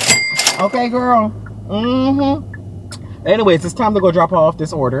coin. Okay, girl? Anyways, it's time to go drop off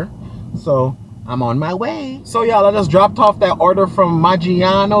this order. So, I'm on my way. So, y'all, I just dropped off that order from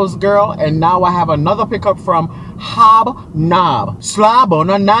Maggiano's, girl. And now I have another pickup from Hobnob. Slob on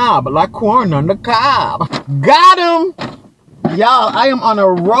a knob, like corn on the cob. Got him! Y'all, I am on a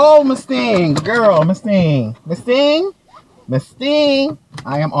roll, Miss Thing. Girl, Miss Thing. Miss Thing? Miss Thing,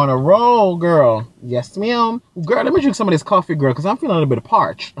 I am on a roll, girl. Yes, ma'am. Girl, let me drink some of this coffee, girl, because I'm feeling a little bit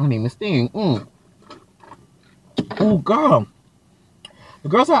parched. Honey, Miss Thing. Ooh, girl. The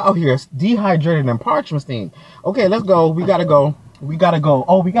girls are out here dehydrated and parched, Miss Thing. Okay, let's go. We gotta go. We gotta go.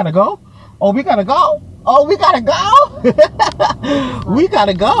 Oh, we gotta go? Oh, we gotta go? Oh, we gotta go? We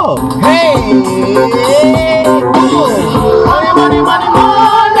gotta go. Hey! Ooh. Money, money, money,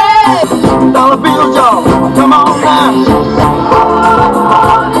 money! Dollar bills, y'all. Come on now.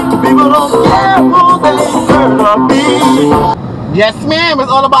 People don't care who they heard of me. Yes, ma'am.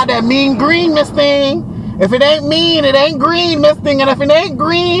 It's all about that mean green, Miss Thing. If it ain't mean, it ain't green, Miss Thing. And if it ain't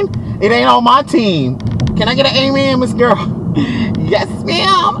green, it ain't on my team. Can I get an amen, Miss Girl? Yes,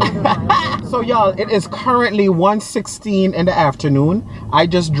 ma'am. So y'all, it is currently 1:16 in the afternoon. I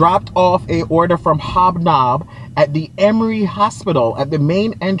just dropped off a order from Hobnob at the Emory Hospital at the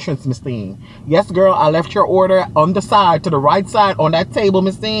main entrance, Miss Thing. Yes, girl, I left your order on the side, to the right side on that table,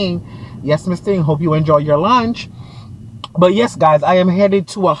 Miss Thing. Yes, Miss Thing, hope you enjoy your lunch. But yes, guys, I am headed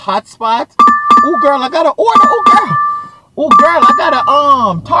to a hot spot. Oh, girl, I got an order. Oh, girl. Oh, girl, I got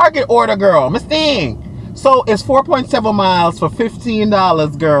a Target order, girl. Miss Thing. So it's 4.7 miles for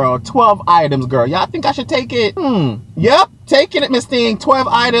 $15, girl. 12 items, girl. Y'all think I should take it? Yep, taking it, Miss Thing. 12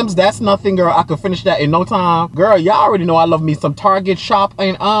 items, that's nothing, girl. I could finish that in no time. Girl, y'all already know I love me some Target shop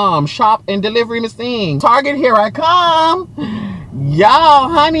and delivery, Miss Thing. Target, here I come. Y'all,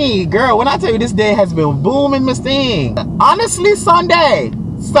 honey, girl, when I tell you this day has been booming, Miss Thing. Honestly, Sunday,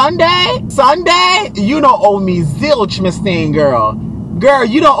 you don't owe me zilch, Miss Thing, girl. Girl,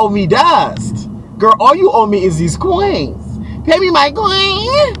 you don't owe me dust. Girl, all you owe me is these coins. Pay me my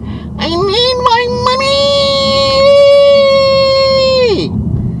coin. I need my money.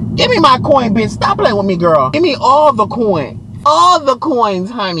 Give me my coin, bitch. Stop playing with me, girl. Give me all the coin. All the coins,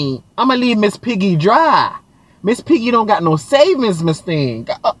 honey. I'ma leave Miss Piggy dry. Miss Piggy don't got no savings, Miss Thing.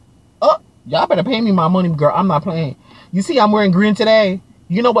 Y'all better pay me my money, girl. I'm not playing. You see I'm wearing green today?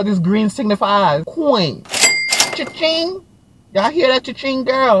 You know what this green signifies? Coin. Cha-ching. Y'all hear that, cha-ching,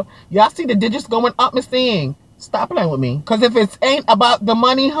 girl? Y'all see the digits going up, Miss Thing? Stop playing with me. Because if it ain't about the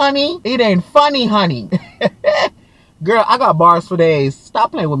money, honey, it ain't funny, honey. Girl, I got bars for days.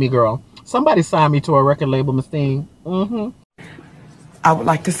 Stop playing with me, girl. Somebody sign me to a record label, Miss Thing. I would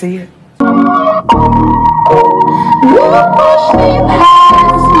like to see it. You push me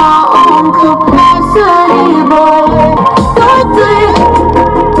past my own capacity, boy. Don't do it.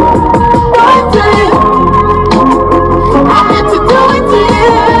 Don't do it. I had to do it to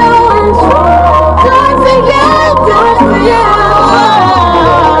you. Don't forget, don't forget.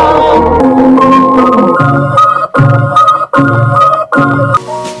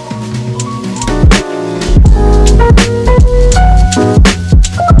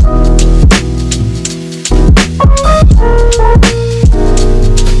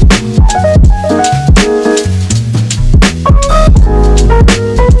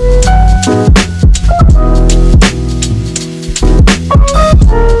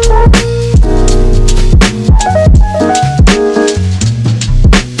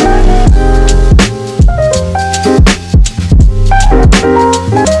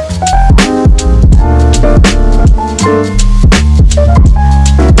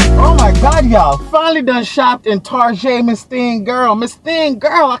 Y'all finally done shopped in Target, Miss Thing, girl. Miss Thing,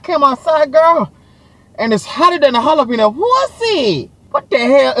 girl, I came outside, girl, and it's hotter than a jalapeno pussy. What the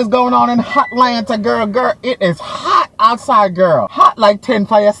hell is going on in Hotlanta, girl? Girl, it is hot outside, girl. Hot like 10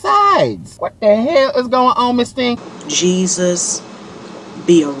 fire sides. What the hell is going on, Miss Thing? Jesus,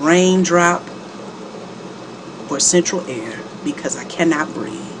 be a raindrop or central air, because I cannot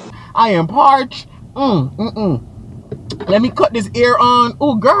breathe. I am parched. Let me cut this ear on.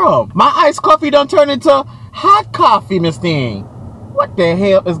 Oh, girl, my iced coffee done turned into hot coffee, Miss Thing. What the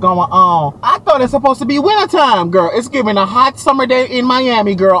hell is going on? I thought it's supposed to be wintertime, girl. It's giving a hot summer day in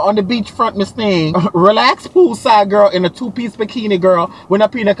Miami, girl, on the beachfront, Miss Thing. Relax poolside, girl, in a two-piece bikini, girl, with a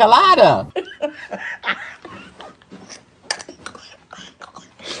pina colada.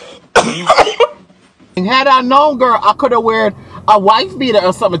 Had I known, girl, I could have worn a wife beater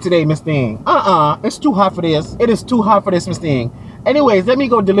or something today, Miss Thing. It's too hot for this. It is too hot for this, Miss Thing. Anyways, let me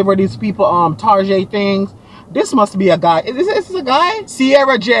go deliver these people Target things. This must be a guy. Is this a guy?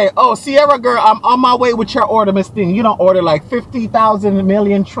 Sierra J. Oh, Sierra girl, I'm on my way with your order, Miss Thing. You don't order like 50,000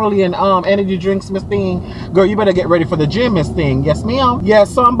 million trillion energy drinks, Miss Thing. Girl, you better get ready for the gym, Miss Thing. Yes, ma'am. Yeah,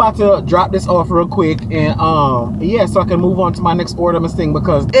 so I'm about to drop this off real quick, and yeah, so I can move on to my next order, Miss Thing,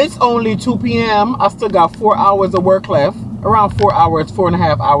 because it's only 2 p.m. I still got 4 hours of work left. Around 4 hours,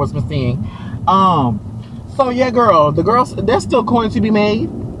 4.5 hours, Miss Thing. So yeah, girl, the girls, there's still coins to be made.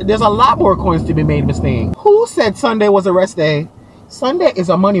 There's a lot more coins to be made, Miss Thing. Who said Sunday was a rest day? Sunday is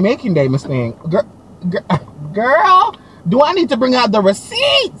a money-making day, Miss Thing. Girl, do I need to bring out the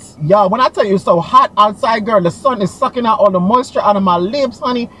receipts? Y'all, when I tell you it's so hot outside, girl, the sun is sucking out all the moisture out of my lips,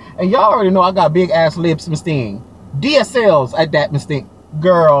 honey. And y'all already know I got big-ass lips, Miss Thing. DSLs at that, Miss Thing.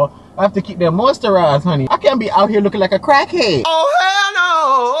 Girl, I have to keep them moisturized, honey. I can't be out here looking like a crackhead. Oh, hell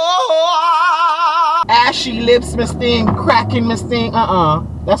no! Ashy lips, Miss Thing. Cracking, Miss Thing.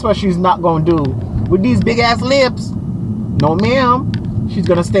 That's what she's not gonna do. With these big ass lips, no ma'am. She's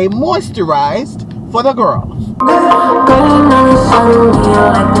gonna stay moisturized for the girls.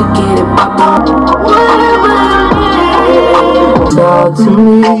 Talk to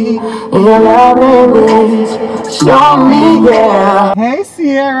me in your love language. Show me, yeah. Hey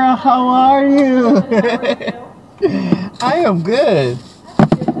Sierra, how are you? I am good.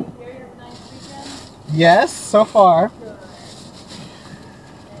 Yes, so far.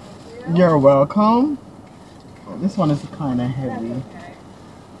 You're welcome. Oh, this one is kind of heavy.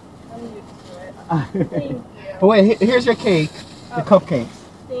 Wait, here's your cake, the cupcakes.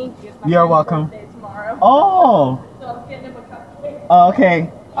 Thank you. You're welcome. Tomorrow. Oh. So I'm getting him a cupcake.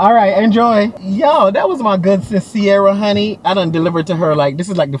 Okay. All right, enjoy. Yo, that was my good sis Sierra, honey. I done delivered to her, like, this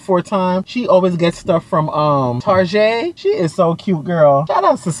is like the 4th time. She always gets stuff from Target. She is so cute, girl. Shout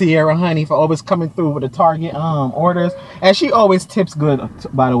out to Sierra, honey, for always coming through with the Target orders. And she always tips good,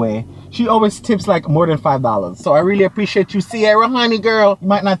 by the way. She always tips like more than $5. So I really appreciate you, Sierra, honey, girl. You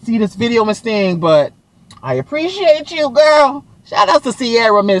might not see this video, Miss Thing, but I appreciate you, girl. Shout out to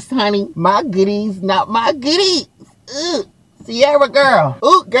Sierra, Miss Honey. My goodies, not my goodies. Ugh. Sierra girl.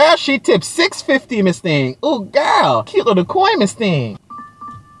 Ooh, girl, she tipped $6.50, Miss Thing. Ooh, girl. Cute little coin, Miss Thing.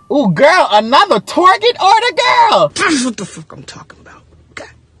 Ooh, girl, another Target order, girl. That's what the fuck I'm talking about.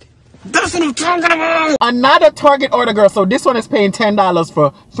 God. That's what I'm talking about. Another Target order, girl. So this one is paying $10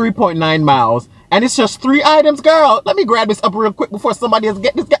 for 3.9 miles. And it's just 3 items, girl. Let me grab this up real quick before somebody else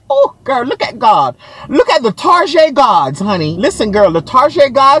get this. Oh, girl, look at God. Look at the Target gods, honey. Listen, girl, the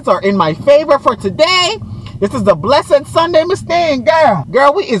Target gods are in my favor for today. This is the blessed Sunday, Miss Thing, girl.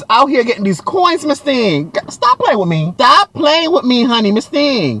 Girl, we is out here getting these coins, Miss Thing. Stop playing with me. Stop playing with me, honey, Miss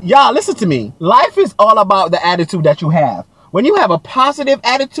Thing. Y'all, listen to me. Life is all about the attitude that you have. When you have a positive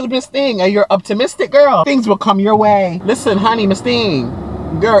attitude, Miss Thing, and you're optimistic, girl, things will come your way. Listen, honey, Miss Thing.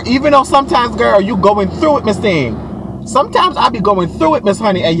 Girl, even though sometimes, girl, you going through it, Miss Thing. Sometimes I be going through it, Miss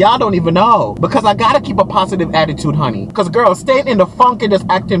Honey, and y'all don't even know. Because I gotta keep a positive attitude, honey. Because, girl, staying in the funk and just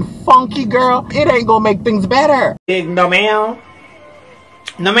acting funky, girl, it ain't gonna make things better. No, ma'am.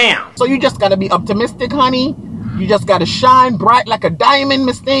 No, ma'am. So you just gotta be optimistic, honey. You just gotta shine bright like a diamond,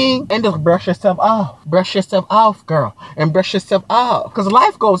 Miss Thing. And just brush yourself off. Brush yourself off, girl. And brush yourself off. Because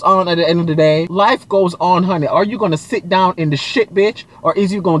life goes on at the end of the day. Life goes on, honey. Are you gonna sit down in the shit, bitch? Or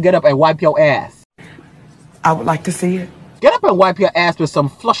is you gonna get up and wipe your ass? I would like to see it. Get up and wipe your ass with some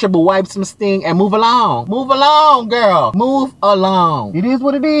flushable wipes, Miss Thing, and move along. Move along, girl. Move along. It is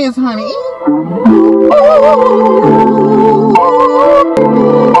what it is, honey.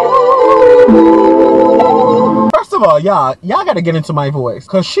 First of all, y'all gotta get into my voice.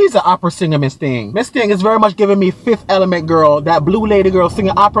 Because she's an opera singer, Miss Thing. Miss Thing is very much giving me Fifth Element girl. That blue lady girl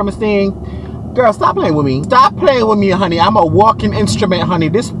singing opera, Miss Thing. Girl, stop playing with me. Stop playing with me, honey. I'm a walking instrument, honey.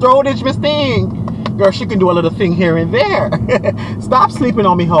 This throatage, Miss Thing. Girl, she can do a little thing here and there. Stop sleeping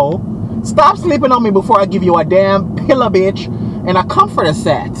on me, ho. Stop sleeping on me before I give you a damn pillow, bitch, and a comforter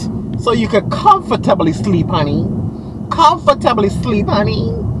set. So you can comfortably sleep, honey. Comfortably sleep,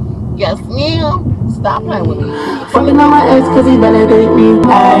 honey. Yes, ma'am. Stop playing with me. Fucking on my ex cause he validate me.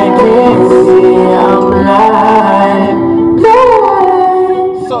 I can't see I'm blind.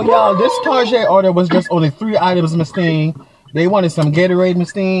 So, y'all, this Target order was just only 3 items, Miss Thing. They wanted some Gatorade,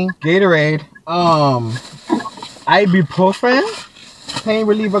 Miss Thing. Gatorade. Ibuprofen, pain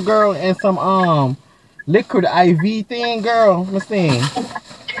reliever, girl, and some liquid IV thing, girl. Miss Thing.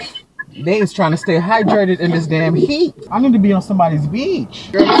 They is trying to stay hydrated in this damn heat. I need to be on somebody's beach.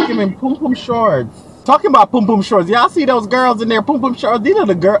 Girl, let's give me pum pum shorts. Talking about pum pum shorts, y'all see those girls in their pum pum shorts? These are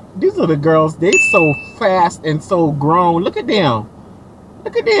the girls. They so fast and so grown. Look at them.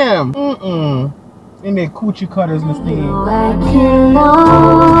 Look at them. In their coochie cutters, Miss Thing. I get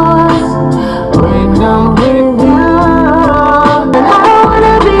lost when I'm with you. And I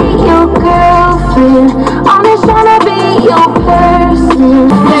wanna be your girlfriend. I'm just tryna be your person.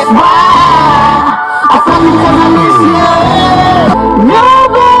 That's why I come because I miss you.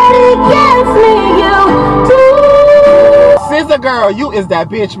 Nobody gets me, you do. Scissor girl, you is that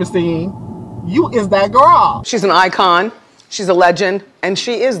bitch, Miss Thing. You is that girl. She's an icon. She's a legend. And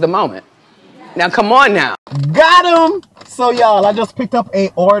she is the moment. Now, come on now. Got him. So, y'all, I just picked up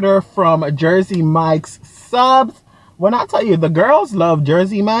a order from Jersey Mike's subs. When I tell you, the girls love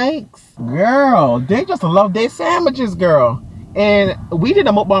Jersey Mike's. Girl, they just love their sandwiches, girl. And we did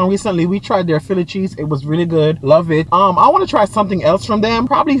a mukbang recently. We tried their Philly cheese. It was really good. Love it. I want to try something else from them.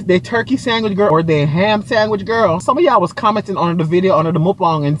 Probably their turkey sandwich, girl, or their ham sandwich, girl. Some of y'all was commenting on the video, under the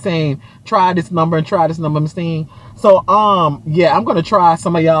mukbang, and saying, try this number and try this number, Miss Thing. So, yeah, I'm going to try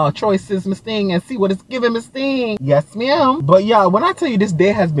some of y'all choices, Miss Thing, and see what it's giving, Miss Thing. Yes, ma'am. But, y'all, when I tell you this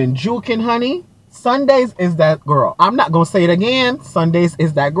day has been juking, honey, Sundays is that girl. I'm not gonna say it again. Sundays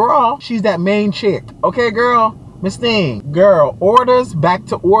is that girl. She's that main chick. Okay, girl? Miss Thing. Girl, orders, back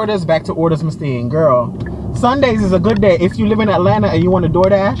to orders, Miss Thing. Girl. Sundays is a good day. If you live in Atlanta and you want to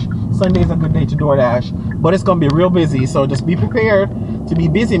DoorDash, Sunday is a good day to DoorDash. But it's gonna be real busy. So just be prepared to be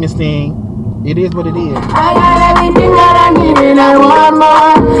busy, Miss Thing. It is what it is. I got everything that I need and I want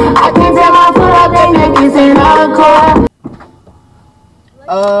more. I can take my foot off their necks and encore.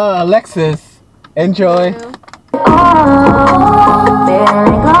 Alexis, enjoy. Hey,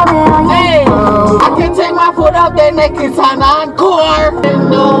 I can take my foot off their neck, it's an encore.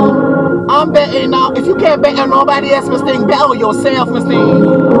 No, I'm betting now. If you can't bet on nobody else, Miss Thing, bet on yourself, Miss Thing.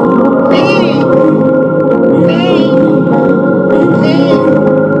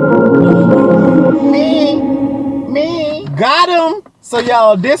 Me. Got him. So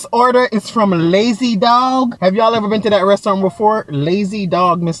y'all, this order is from Lazy Dog. Have y'all ever been to that restaurant before? Lazy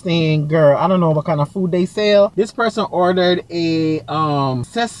Dog, Miss Thing. Girl, I don't know what kind of food they sell. This person ordered a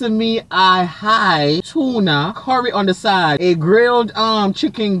sesame eye high tuna curry on the side, a grilled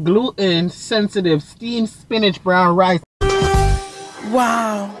chicken gluten sensitive steamed spinach brown rice.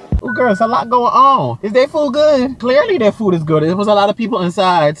 Wow. Oh, girl, it's a lot going on. Is their food good? Clearly their food is good. There was a lot of people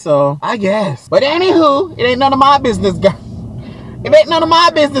inside, so I guess. But anywho, it ain't none of my business, girl. It ain't none of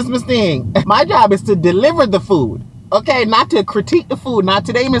my business, Miss Thing. My job is to deliver the food. Okay, not to critique the food. Not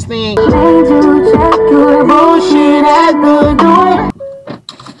today, Miss Thing.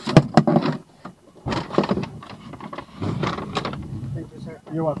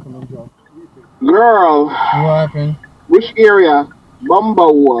 You're welcome, enjoy. Girl. What happened? Which area?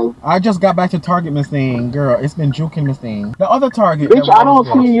 Bumble. I just got back to Target, Miss Thing. Girl, it's been juking, Miss Thing. The other Target. Bitch, I don't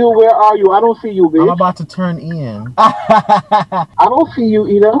see you. Where are you? I don't see you, bitch. I'm about to turn in. I don't see you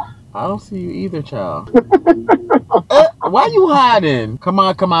either. I don't see you either, child. Why you hiding? Come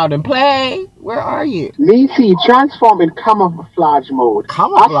on, come out and play. Where are you? Me see, transform in camouflage mode.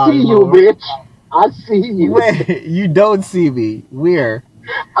 Camouflage I see mode? you, bitch. I see you. Wait, you don't see me. Where?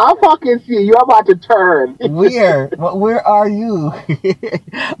 I fucking see you. You're about to turn. Where? Where are you?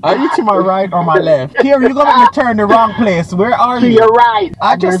 Are you to my right or my left? Here, you're gonna turn the wrong place. Where are you? To your right.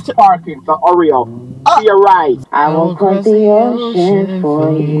 I just parking for Oreo. To your right. I will cross the ocean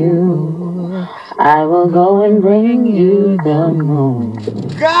for you. I will go and bring you the moon.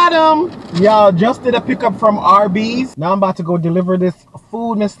 Got him! Y'all, just did a pickup from Arby's. Now I'm about to go deliver this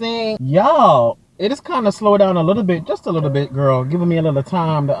food, Miss Thing. Y'all, it is kind of slow down a little bit, just a little bit, girl. Giving me a little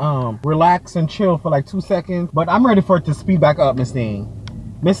time to relax and chill for like 2 seconds. But I'm ready for it to speed back up, Miss Thing.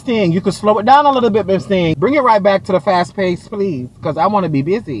 Miss Thing, you could slow it down a little bit, Miss Thing. Bring it right back to the fast pace, please, because I want to be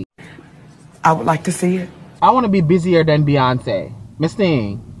busy. I would like to see it. I want to be busier than Beyonce. Miss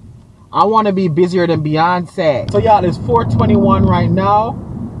Thing, I want to be busier than Beyonce. So y'all, it's 4:21 right now.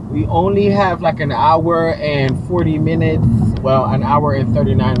 We only have like an hour and 40 minutes. Well, an hour and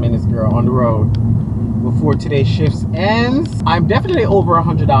 39 minutes, girl, on the road before today's shift ends. I'm definitely over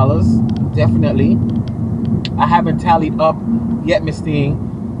 $100. Definitely. I haven't tallied up yet, Miss Thing,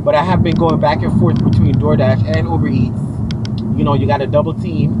 but I have been going back and forth between DoorDash and Uber Eats. You know, you got to double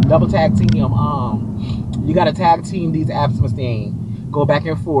tag team them. You got to tag team these apps, Miss Thing. Go back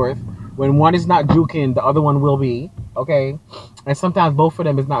and forth. When one is not juking, the other one will be. Okay? And sometimes both of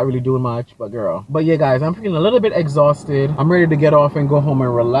them is not really doing much, but girl. But yeah, guys, I'm feeling a little bit exhausted. I'm ready to get off and go home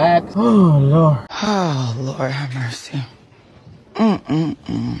and relax. Oh, Lord. Oh, Lord have mercy.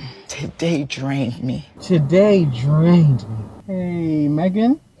 Today drained me. Today drained me. Hey,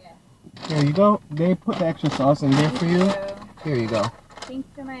 Megan. Yeah. Here you go. They put the extra sauce in there for you. Here you go. Thanks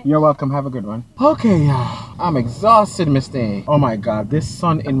so much. You're welcome. Have a good one. Okay, y'all. I'm exhausted, Miss Thing. Oh my God, this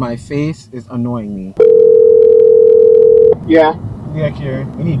sun in my face is annoying me. Yeah. Yeah,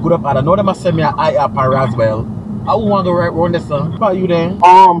 Kieran. You need good up. I know they must send me an eye up as well. I will want to go right around this sun. How are you then?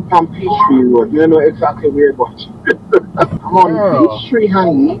 From Peachtree Road. You know exactly where, but I'm on Peachtree,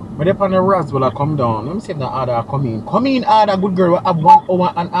 honey. But if on the Roswell, I come down. Let me see if the other I come in. Come in, other good girl. I have 1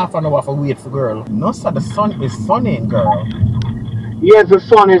 hour and half an hour for wait for girl. No, sir, the sun is sunning, girl. Yes, the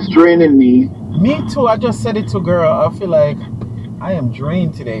sun is draining me. Me too. I just said it to girl. I feel like I am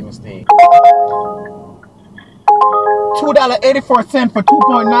drained today, Miss Thing. $2.84 for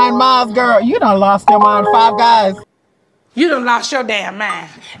 2.9 miles, girl. You done lost your mind, Five Guys. You done lost your damn mind.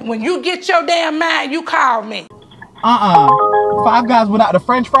 When you get your damn mind, you call me. Five Guys without the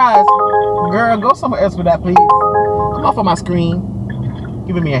French fries. Girl, go somewhere else with that, please. Come off of my screen.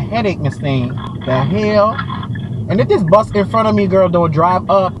 Giving me a headache, Miss Thing. The hell? And if this bus in front of me, girl, don't drive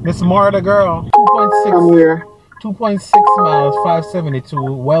up. Miss Marta, girl. 2.6 miles,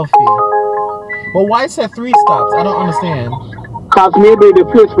 572, wealthy. But why it said 3 stops? I don't understand. Because maybe the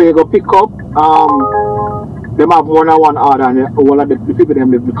place where you go pick up, them have one-on-one order and all of the people them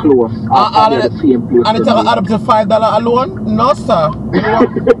live close. All of the same place. And it's add up to $5 alone? No, sir.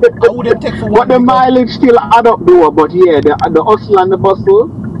 I wouldn't take for one. But the mileage still add up though, but yeah, the hustle and the bustle.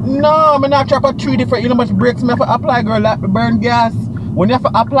 No, I'm not trying for 3 different, you know how much brakes I have to apply, girl, like burn gas. When you have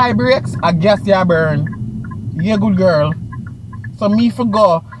to apply brakes, I guess you burn. Yeah, good girl. So me for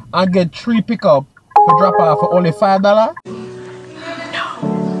go and get 3 pickup for drop off for only $5?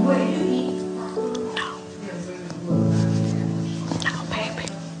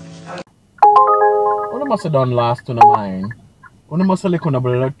 What must have done last to the mine? What must have looked on a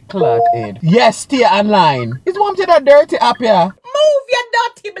blood clot head? Yes, stay online. It's one to that dirty up here. Move your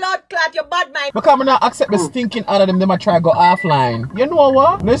dirty blood clot, your bad mind. Because I'm not accept the stinking out of them, I try to go offline. You know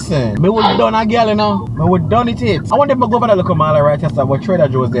what? Listen, me would done a girl, you know. Me would done it. I want them to go over the local mall right here, what Trader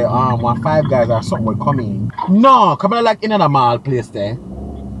Joe's there, one Five Guys or something would come in. No, come on like in a mall place there.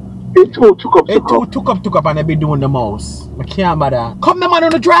 It too took up and they be doing the most. I can't bother. Come the man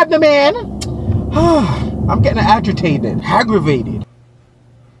on the drive the man. I'm getting agitated, aggravated.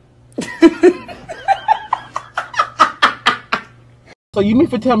 So you mean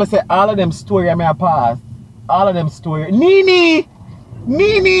to tell me say all of them story I may have passed? All of them story. Nene!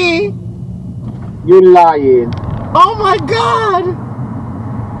 Nene! You lying. Oh my God!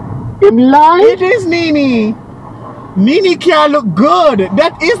 I'm lying? It is Nene. Nene can't look good.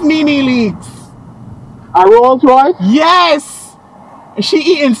 That is Nene Leaks. A Rolls Royce? Yes! She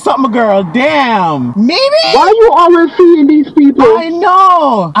eating something, girl. Damn. Maybe. Why you always seeing these people? I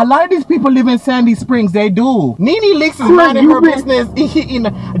know. A lot of these people live in Sandy Springs. They do. Nene Leaks is minding her business. Eating.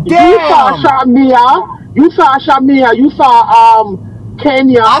 Damn. You saw Shamia. You saw Shamia. You saw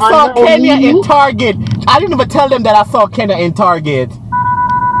Kenya. I saw Kenya in Target. I didn't even tell them that I saw Kenya in Target.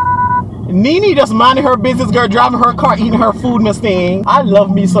 Nene just minding her business, girl, driving her car, eating her food, Miss Thing. I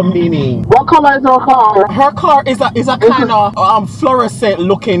love me some Nene. What color is her car? Her car is a kind of fluorescent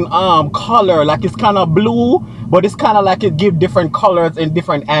looking color, like it's kind of blue, but it's kind of like it give different colors and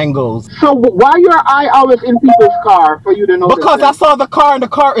different angles. So why your eye always in people's car for you to know? Because I saw the car and the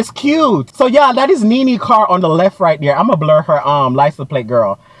car is cute. So yeah, that is Nene car on the left right there. I'm gonna blur her license plate,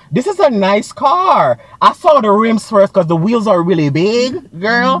 girl. This is a nice car. I saw the rims first because the wheels are really big,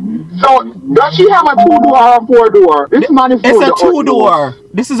 girl. So, does she have a 2-door or a 4-door? This man is It's a 2-door.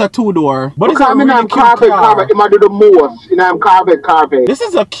 This is a 2-door. But it's a really cute car. It might do the most. You know, I'm Corvette. This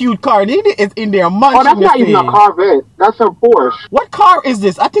is a cute car. It's in there munching. Oh, that's not even a Corvette. That's a Porsche. What car is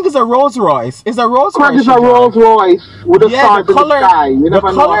this? I think it's a Rolls Royce. It's a Rolls Royce. It's a Rolls Royce with the stars in the sky. The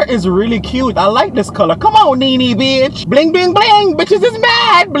color is really cute. I like this color. Come on, Nene, bitch. Bling, bling, bling. Bitches is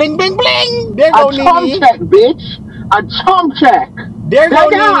mad. Bling, bling, bling. There go Nene. A chump check, bitch. A chump check. There go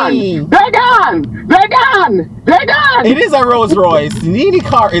Nene. They're gone. They're gone. They're gone. It is a Rolls Royce. Nene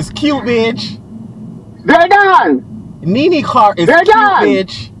car is cute, bitch. They're gone. Nene car is cute,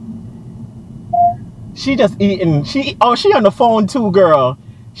 bitch. She just eating. She on the phone too, girl.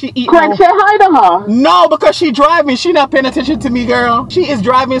 She eating. Craig, say hi to her. No, because she driving. She not paying attention to me, girl. She is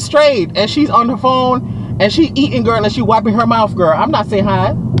driving straight and she's on the phone and she eating, girl, and she wiping her mouth, girl. I'm not saying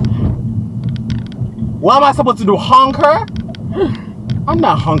hi. What am I supposed to do? Honk her? I'm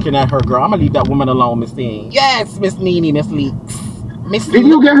not honking at her, girl. I'm gonna leave that woman alone, Miss Thing. Yes, Miss Nene, Miss Leaks. Did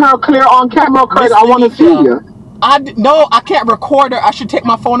you get her clear on camera, Craig? I want to see you. No, I can't record her. I should take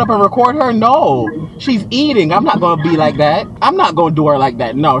my phone up and record her. No, she's eating. I'm not gonna be like that. I'm not gonna do her like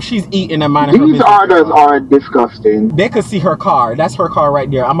that. No, she's eating and minding her business. These orders are disgusting. They could see her car. That's her car right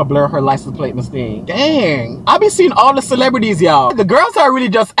there. I'm gonna blur her license plate, Miss Thing. Dang, I be seeing all the celebrities, y'all. The girls are really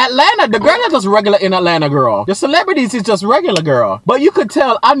just Atlanta. The girls are just regular in Atlanta, girl. The celebrities is just regular, girl. But you could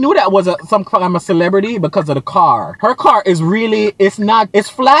tell. I knew that was some kind of celebrity because of the car. Her car is really. It's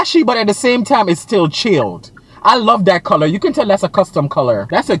flashy, but at the same time, it's still chilled. I love that color. You can tell that's a custom color.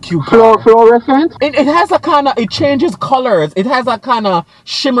 That's a cute color. Fluorescent? It has a kind of, it changes colors. It has a kind of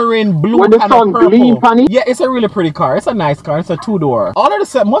shimmering blue when the kind sun of purple. Gleam, honey. Yeah, it's a really pretty car. It's a nice car. It's a 2-door.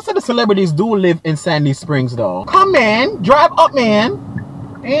 Most of the celebrities do live in Sandy Springs though. Come man, drive up man.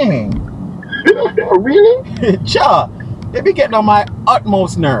 Dang. Really? Cha. They be getting on my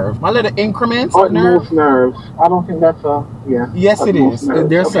utmost nerve. My little increments of nerve. Utmost nerves. I don't think that's a, yeah. Yes, it is. Nerves.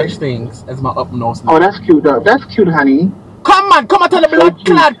 There's such things as my utmost nerve. Oh, that's cute. That's cute, honey. Come on, come on to the Blood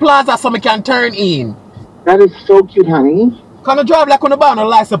Clad Plaza so we can turn in. That is so cute, honey. Can I drive like on the bar and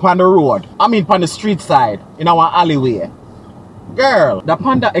lights up on the road? I mean, on the street side, in our alleyway. Girl, the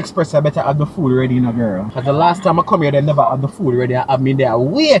Panda Express, I better have the food ready, you know, girl. Because the last time I come here, they never had the food ready. I have me there,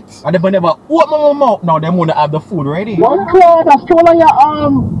 wait. And they never open my mouth. Now they want to have the food ready. One club, that's all of your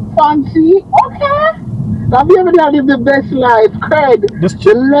fancy. Okay. Have you ever lived the best life, Craig? The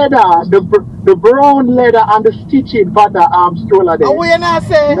leather, the brown leather and the stitching for the stroller there. Oh, what you not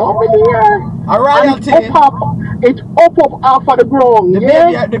say? No, yeah. A royalty. It up off of the ground.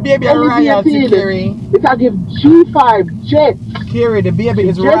 The baby a royalty, Kerry. It will give G5 jet. Kerry, the baby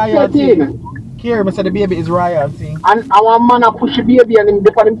is royalty. Kerry, I said the baby is royalty. And our man a push the baby and him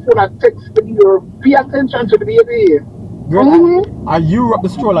on him phone and text the girl. Pay attention to the baby. Girl, are you up the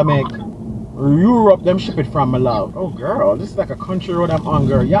stroller, Meg? Europe, them ship it from, my love. Oh, girl, this is like a country road I'm on,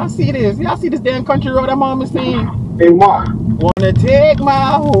 girl. Y'all see this? Y'all see this damn country road I'm on, Miss Thing? Hey, what? Wanna take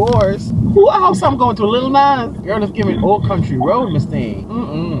my horse? Who house I'm going to? Little Nas? Girl, let's give it old country road, Miss Thing.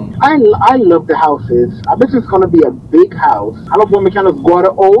 I love the houses. I bet it's gonna be a big house. I love when we can just go to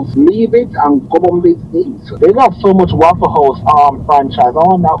the house, leave it, and go on business. They got so much Waffle House franchise. I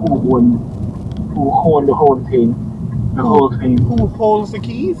wonder who owned the whole thing. The whole thing. Who holds the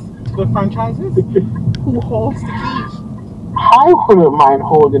keys? The franchises? Who holds the keys? I wouldn't mind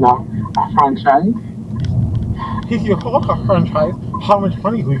holding a franchise. If you hold a franchise, how much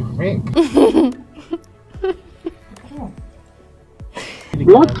money will you make?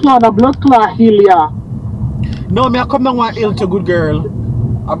 blood clot, Helia. No, me I come down one ill to good girl.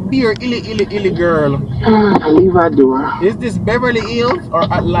 A beer illy girl. Leave her door. Is this Beverly Hills or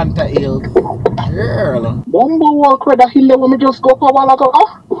Atlanta Hills? Girl. Bumbo walk where the hill when we just go for a while ago.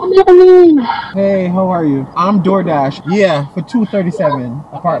 What do you mean? Hey, how are you? I'm Doordash. Yeah, for 237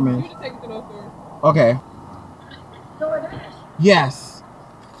 apartment. Okay. Yes.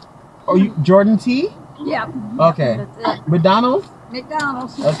 Oh, you Jordan T? Yeah. Okay. McDonald's?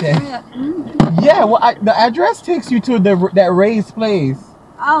 McDonald's. Okay. Yeah, well, the address takes you to that Ray's place.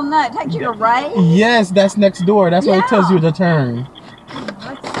 Oh, no, it takes you to Ray? Yes, that's next door. That's why it tells you to turn.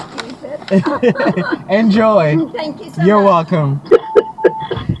 Enjoy. Thank you so You're much. welcome.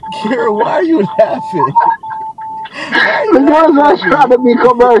 Kira, why are you laughing? The girls are trying to be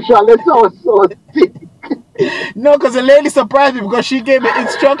commercial. It's so sick. No, because the lady surprised me because she gave me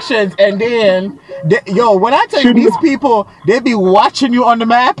instructions and then, when I tell you these people, they be watching you on the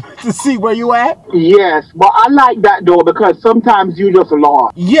map to see where you at. Yes, but I like that though because sometimes you just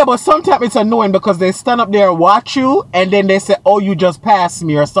lost. Yeah, but sometimes it's annoying because they stand up there and watch you and then they say, oh, you just passed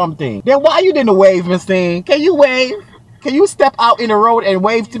me or something. Then why you didn't wave, Miss Thing? Can you wave? Can you step out in the road and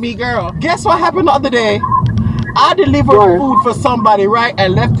wave to me, girl? Guess what happened the other day? I delivered food for somebody, right?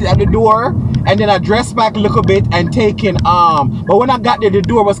 And left it at the door. And then I dressed back a little bit and taken, but when I got there, the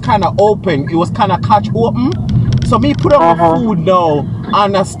door was kind of open. It was kind of catch open. So me put up my food now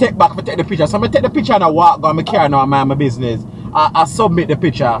and I step back to take the picture. So I take the picture and I walk on my car now and mind my business. I submit the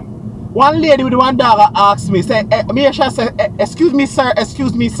picture. One lady with one dog asked me, say, excuse me, sir.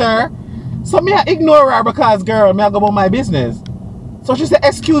 So me I ignore her because, girl, me I go about my business. So she said,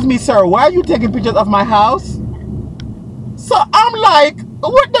 excuse me, sir, why are you taking pictures of my house? So I'm like,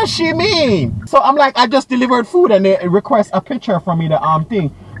 what does she mean? So I'm like, I just delivered food and they request a picture from me, the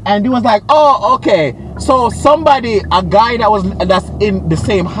thing. And he was like, oh, okay. So somebody, a guy that's in the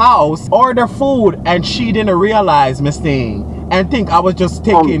same house, ordered food and she didn't realize, Miss Thing, and think I was just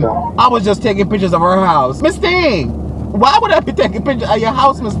taking pictures of her house. Miss Thing, why would I be taking pictures of your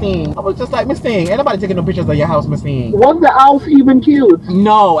house, Miss Thing? I was just like, Miss Thing, ain't nobody taking no pictures of your house, Miss Thing. Was the house even cute?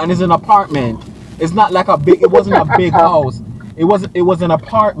 No, and it's an apartment. It's not like it wasn't a big house. It was an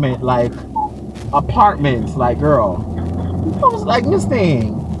apartment, like apartments, like girl. I was like, Miss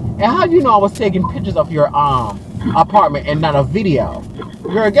Thing, and how do you know I was taking pictures of your apartment and not a video?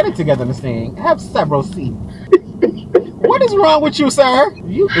 Girl, get it together, Miss Thing. Have several seats. What is wrong with you, sir?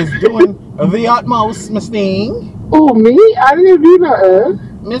 You is doing the utmost, Miss Thing. Oh, me? I didn't do that.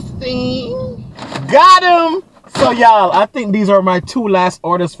 Miss Thing. Got him! So y'all, I think these are my 2 last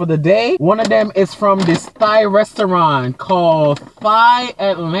orders for the day. One of them is from this Thai restaurant called Thai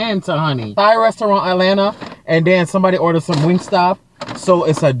Atlanta, honey. Thai restaurant Atlanta. And then somebody ordered some Wingstop. So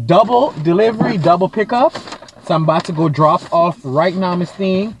it's a double delivery, double pickup. So I'm about to go drop off right now, Miss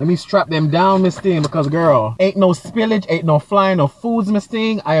Thing. Let me strap them down, Miss Thing, because girl, ain't no spillage, ain't no flying no foods, Miss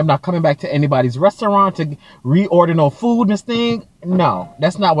Thing. I am not coming back to anybody's restaurant to reorder no food, Miss Thing. No,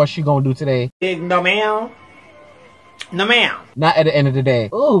 that's not what she gonna do today. No, ma'am. No, ma'am. Not at the end of the day.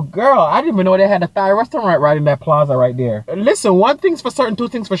 Oh, girl, I didn't even know they had a Thai restaurant right in that plaza right there. Listen, one thing's for certain, 2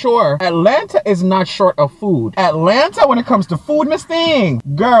 things for sure. Atlanta is not short of food. Atlanta, when it comes to food, Miss Thing,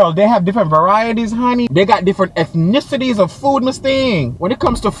 girl, they have different varieties, honey. They got different ethnicities of food, Miss Thing. When it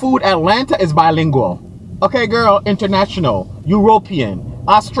comes to food, Atlanta is bilingual. Okay, girl, international, European,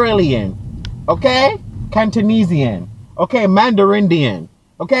 Australian, okay, Cantonesian, okay, Mandarindian,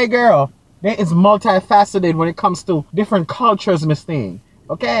 okay, girl. It is multifaceted when it comes to different cultures, Miss Thing.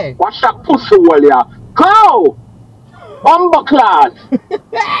 Okay? Watch that pussy wall, yeah. Go! Class.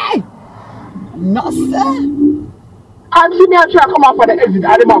 No, sir. And see me and try to come off of the exit,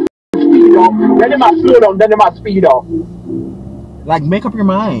 and them a speed up, then them a slow down, then them a speed up. Like, make up your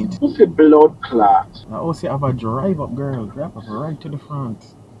mind. Who's the blood clot? I also have a drive up, girl. Drive up right to the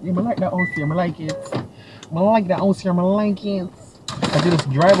front. Yeah, I like that house here. I like it. I like that house here. I like it. I just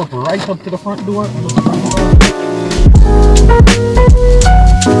drive up right up to the front door.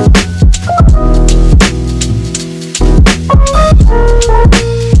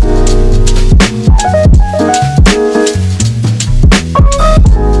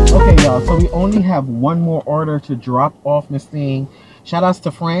 Okay, y'all. So we only have one more order to drop off, Miss Thing. Shout outs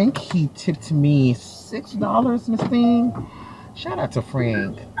to Frank. He tipped me $6, Miss Thing. Shout out to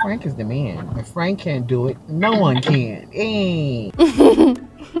Frank. Frank is the man. If Frank can't do it, no one can. Hey.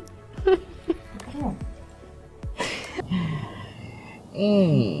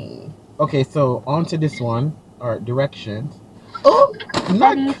 Hey. Okay, so on to this one. Or directions. Oh,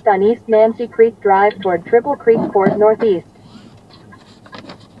 Head east on East Nancy Creek Drive toward Triple Creek Court Northeast.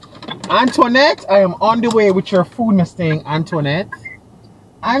 Antoinette, I am on the way with your food, Miss Thing. Antoinette.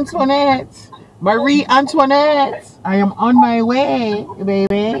 Antoinette. Marie Antoinette. I am on my way,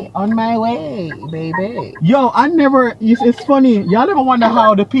 baby. On my way, baby. Yo, I never, it's funny. Y'all ever wonder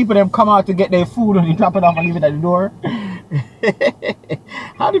how the people them come out to get their food and they drop it off and leave it at the door?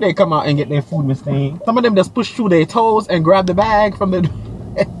 How do they come out and get their food, Miss Thing? Some of them just push through their toes and grab the bag from the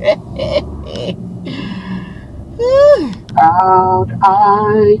Out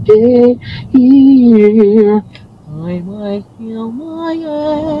I get here. I might kill my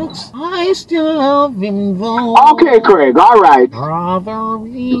ex. I still love him though. Okay, Craig, alright. Rather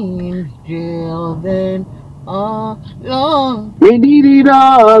be in jail than alone. We need it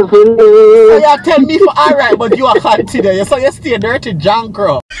all for love. So you tell me for alright, but you are continue. So you stay dirty junk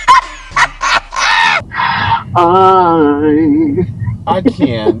girl. I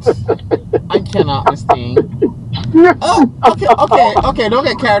can't. I cannot, Miss Thing. Oh, okay. Don't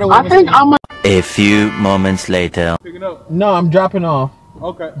get carried away. I think I'm A few moments later. Picking up. No, I'm dropping off.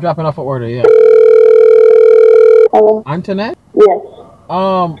 Okay. Dropping off an order, yeah. Hello? Antoinette? Yes.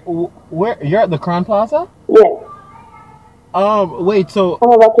 Where you're at the Crown Plaza? Yes. Wait, so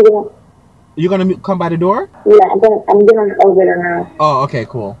I'm about to get on. you're gonna come by the door? Yeah, I'm getting on the elevator now. Oh, okay,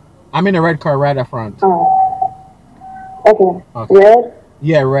 cool. I'm in the red car right up front. Oh. Okay. Red?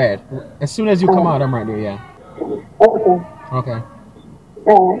 Yeah, red. As soon as you come out, I'm right there, yeah. Okay. Okay.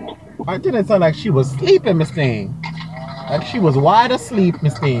 Alright. I didn't sound like she was sleeping, Miss Thing. Like she was wide asleep,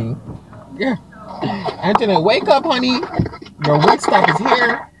 Miss Thing. Yeah. Antoinette, wake up, honey. Your wig stop is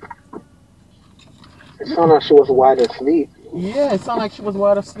here. It sounded like she was wide asleep. Yeah, it sounded like she was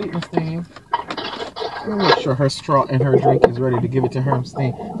wide asleep, Miss Thing. Let me make sure her straw and her drink is ready to give it to her, Miss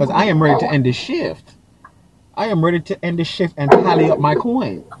Thing. Because I am ready to end this shift. I am ready to end this shift and tally up my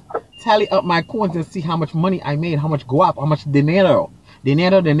coins. Tally up my coins and see how much money I made, how much guap, how much dinero.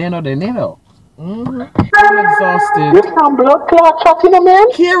 Dinero. I'm exhausted. You some blood clot talking,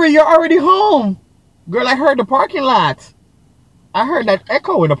 man? Kiri, you're already home. Girl, I heard the parking lot. I heard that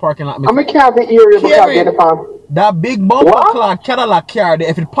echo in the parking lot. I'm a Calvin area because I get it from. That big bumper clock Cadillac car there.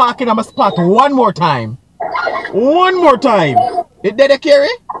 If it parking, I'm a spot one more time. One more time. Is that a Kiri?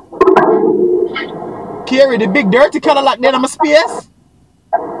 Kiri, the big dirty Cadillac there, I'm a space?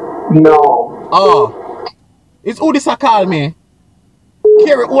 No. Oh. It's who this call me.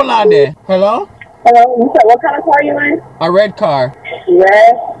 Kiri, hold on there. Hello? Hello? You said what kind of car are you in? A red car.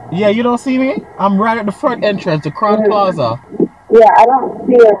 Red? Yeah, you don't see me? I'm right at the front entrance, the Crown Plaza. Yeah, I don't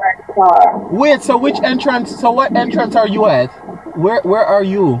see a red car. Wait, so which entrance, so what entrance are you at? Where are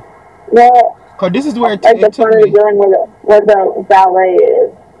you? Well, because this is where at the front of the building where the valet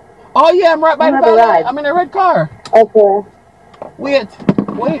is. Oh yeah, I'm right by the valet. I'm in a red car. Okay. Wait,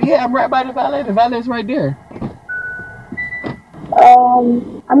 yeah, I'm right by the valet. The valet is right there.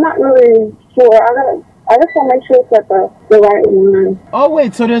 I'm not really sure. I just want to make sure it's at the right one. Oh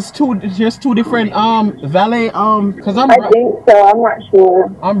wait, so there's two different valet because I think so. I'm not sure.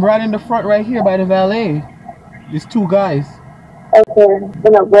 I'm right in the front right here by the valet. There's two guys. Okay,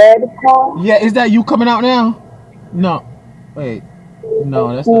 in a red car. Yeah, is that you coming out now? No, wait,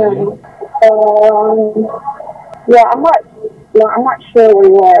 no, that's not you. Yeah, I'm not sure where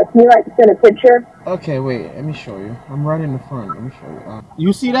you are. Can you like send a picture? Okay, wait, let me show you. I'm right in the front. Let me show you.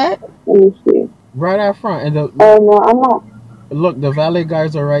 You see that? Let me see. Right out front, and the oh no, I'm not. Look, the valet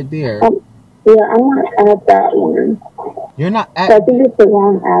guys are right there. Yeah, I'm not at that one. You're not at. So I think it's the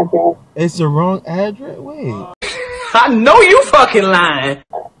wrong address. It's the wrong address. Wait. I know you fucking lying.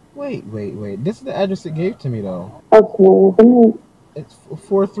 Wait. This is the address it gave to me though. Okay, It's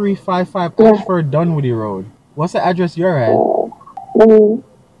 4355 Ashford Dunwoody Road. What's the address you're at? I'm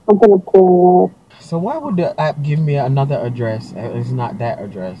gonna pull it. So why would the app give me another address? It's not that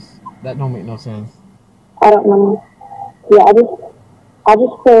address. That don't make no sense. I don't know. Yeah, I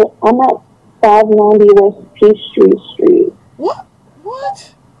just put, I'm at 590 West Peachtree Street. What?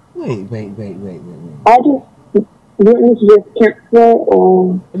 What? Wait. I just didn't just cancel it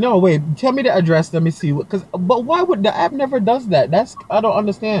or... No, wait. Tell me the address. Let me see. But why would the app never does that? I don't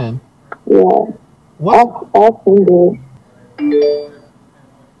understand. Yeah. What? I'll send it.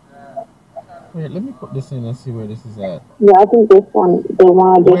 Wait, let me put this in and see where this is at. Yeah, I think this one, the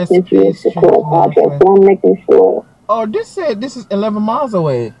one I just sent you is the correct address, so I'm making sure. Oh, this said this is 11 miles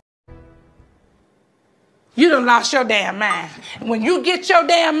away. You done lost your damn mind. When you get your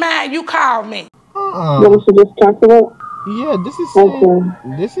damn mind, you call me. You want to just cancel it? Yeah,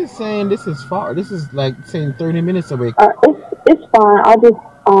 this is saying this is far. This is like saying 30 minutes away. It's fine. I'll just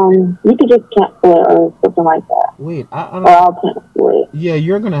you can just cancel it or something like that. Wait, or I'll cancel it. Yeah,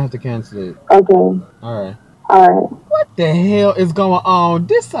 you're gonna have to cancel it. Okay. Alright. Alright. What the hell is going on?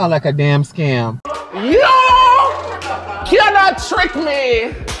 This sounds like a damn scam. You cannot trick me.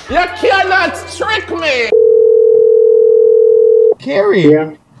 You cannot trick me. Carrie.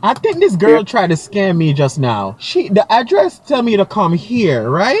 Yeah. I think this girl tried to scam me just now. The address tell me to come here,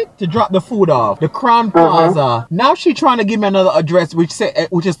 right? To drop the food off. The Crown Plaza. Now she trying to give me another address which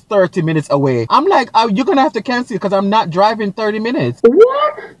is 30 minutes away. I'm like, you're gonna have to cancel it because I'm not driving 30 minutes.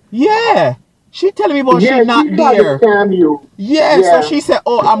 What? Yeah. She telling me about she's not there. Yeah, so she said,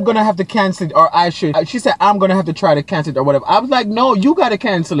 oh, I'm gonna have to cancel it, or she said, I'm gonna have to try to cancel it or whatever. I was like, no, you gotta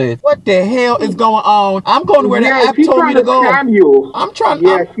cancel it. What the hell is going on? I'm going where the app told me to go. I'm trying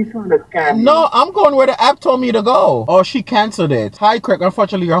she's trying to scam you. No, I'm going where the app told me to go. Oh, she canceled it. Hi, Craig.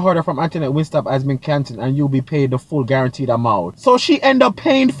 Unfortunately, your order from Internet Winstop has been canceled and you'll be paid the full guaranteed amount. So she ended up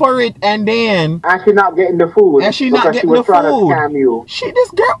paying for it and then... And she's not getting the food. And she's not getting the food. Trying to scam you.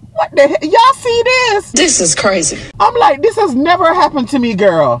 This girl, what the hell? Y'all see this? This is crazy. I'm like, this has never happened to me,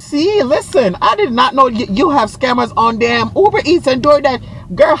 girl. See, listen, I did not know you have scammers on damn Uber Eats and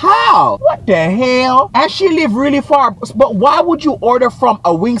DoorDash. Girl, how? What the hell? And she live really far. But why would you order from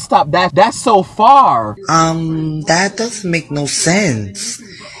a Wingstop that's so far? That doesn't make no sense.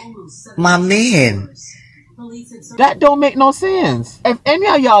 My man. That don't make no sense. If any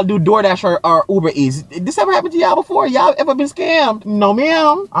of y'all do DoorDash or Uber Eats, this ever happened to y'all before? Y'all ever been scammed? No,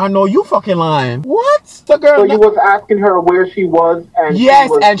 ma'am. I know you fucking lying. What? So you was asking her where she was, and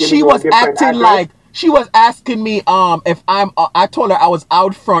she was acting like she was asking me if I told her I was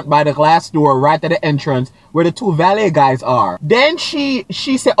out front by the glass door right at the entrance where the two valet guys are. Then she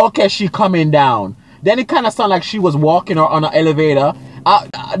said okay, she coming down. Then it kind of sounded like she was walking or on an elevator.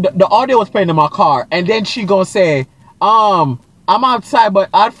 The audio was playing in my car, and then she gonna say, I'm outside but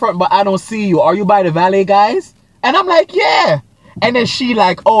out front, but I don't see you. Are you by the valet guys? And I'm like, yeah. And then she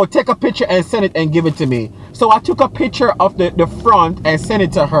like, oh, take a picture and send it and give it to me. So I took a picture of the front and sent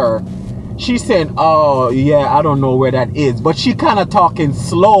it to her. She said, oh yeah, I don't know where that is, but she kind of talking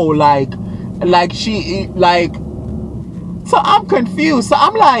slow, like she like. So I'm confused. So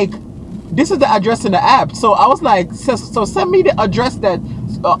I'm like, this is the address in the app. So I was like, so send me the address that,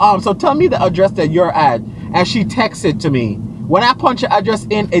 so tell me the address that you're at. And she texted to me. When I punch the address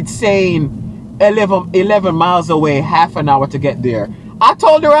in, it's saying 11 miles away, half an hour to get there. I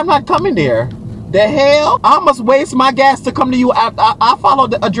told her I'm not coming there. The hell? I must waste my gas to come to you. I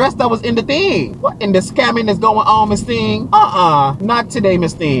followed the address that was in the thing. What in the scamming is going on, Miss Thing? Not today,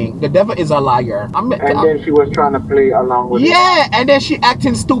 Miss Thing. The devil is a liar. Then she was trying to play along with it. Yeah, and then she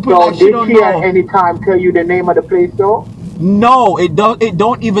acting stupid like she don't know. Did she at any time tell you the name of the place though? No, it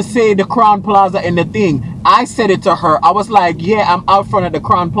don't even say the Crown Plaza in the thing. I said it to her. I was like, yeah, I'm out front of the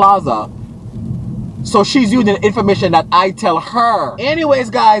Crown Plaza. So she's using the information that I tell her.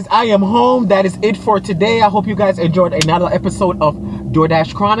 Anyways, guys, I am home. That is it for today. I hope you guys enjoyed another episode of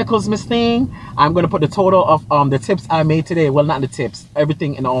Doordash Chronicles, Miss Thing. I'm going to put the total of the tips I made today. Well, not the tips.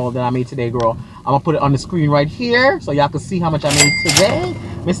 Everything and all that I made today, girl. I'm going to put it on the screen right here so y'all can see how much I made today.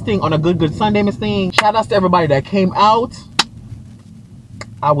 Miss Thing, on a good Sunday, Miss Thing. Shout outs to everybody that came out.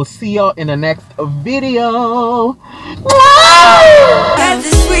 I will see y'all in the next video. Got the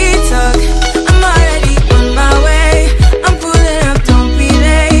sweet talk.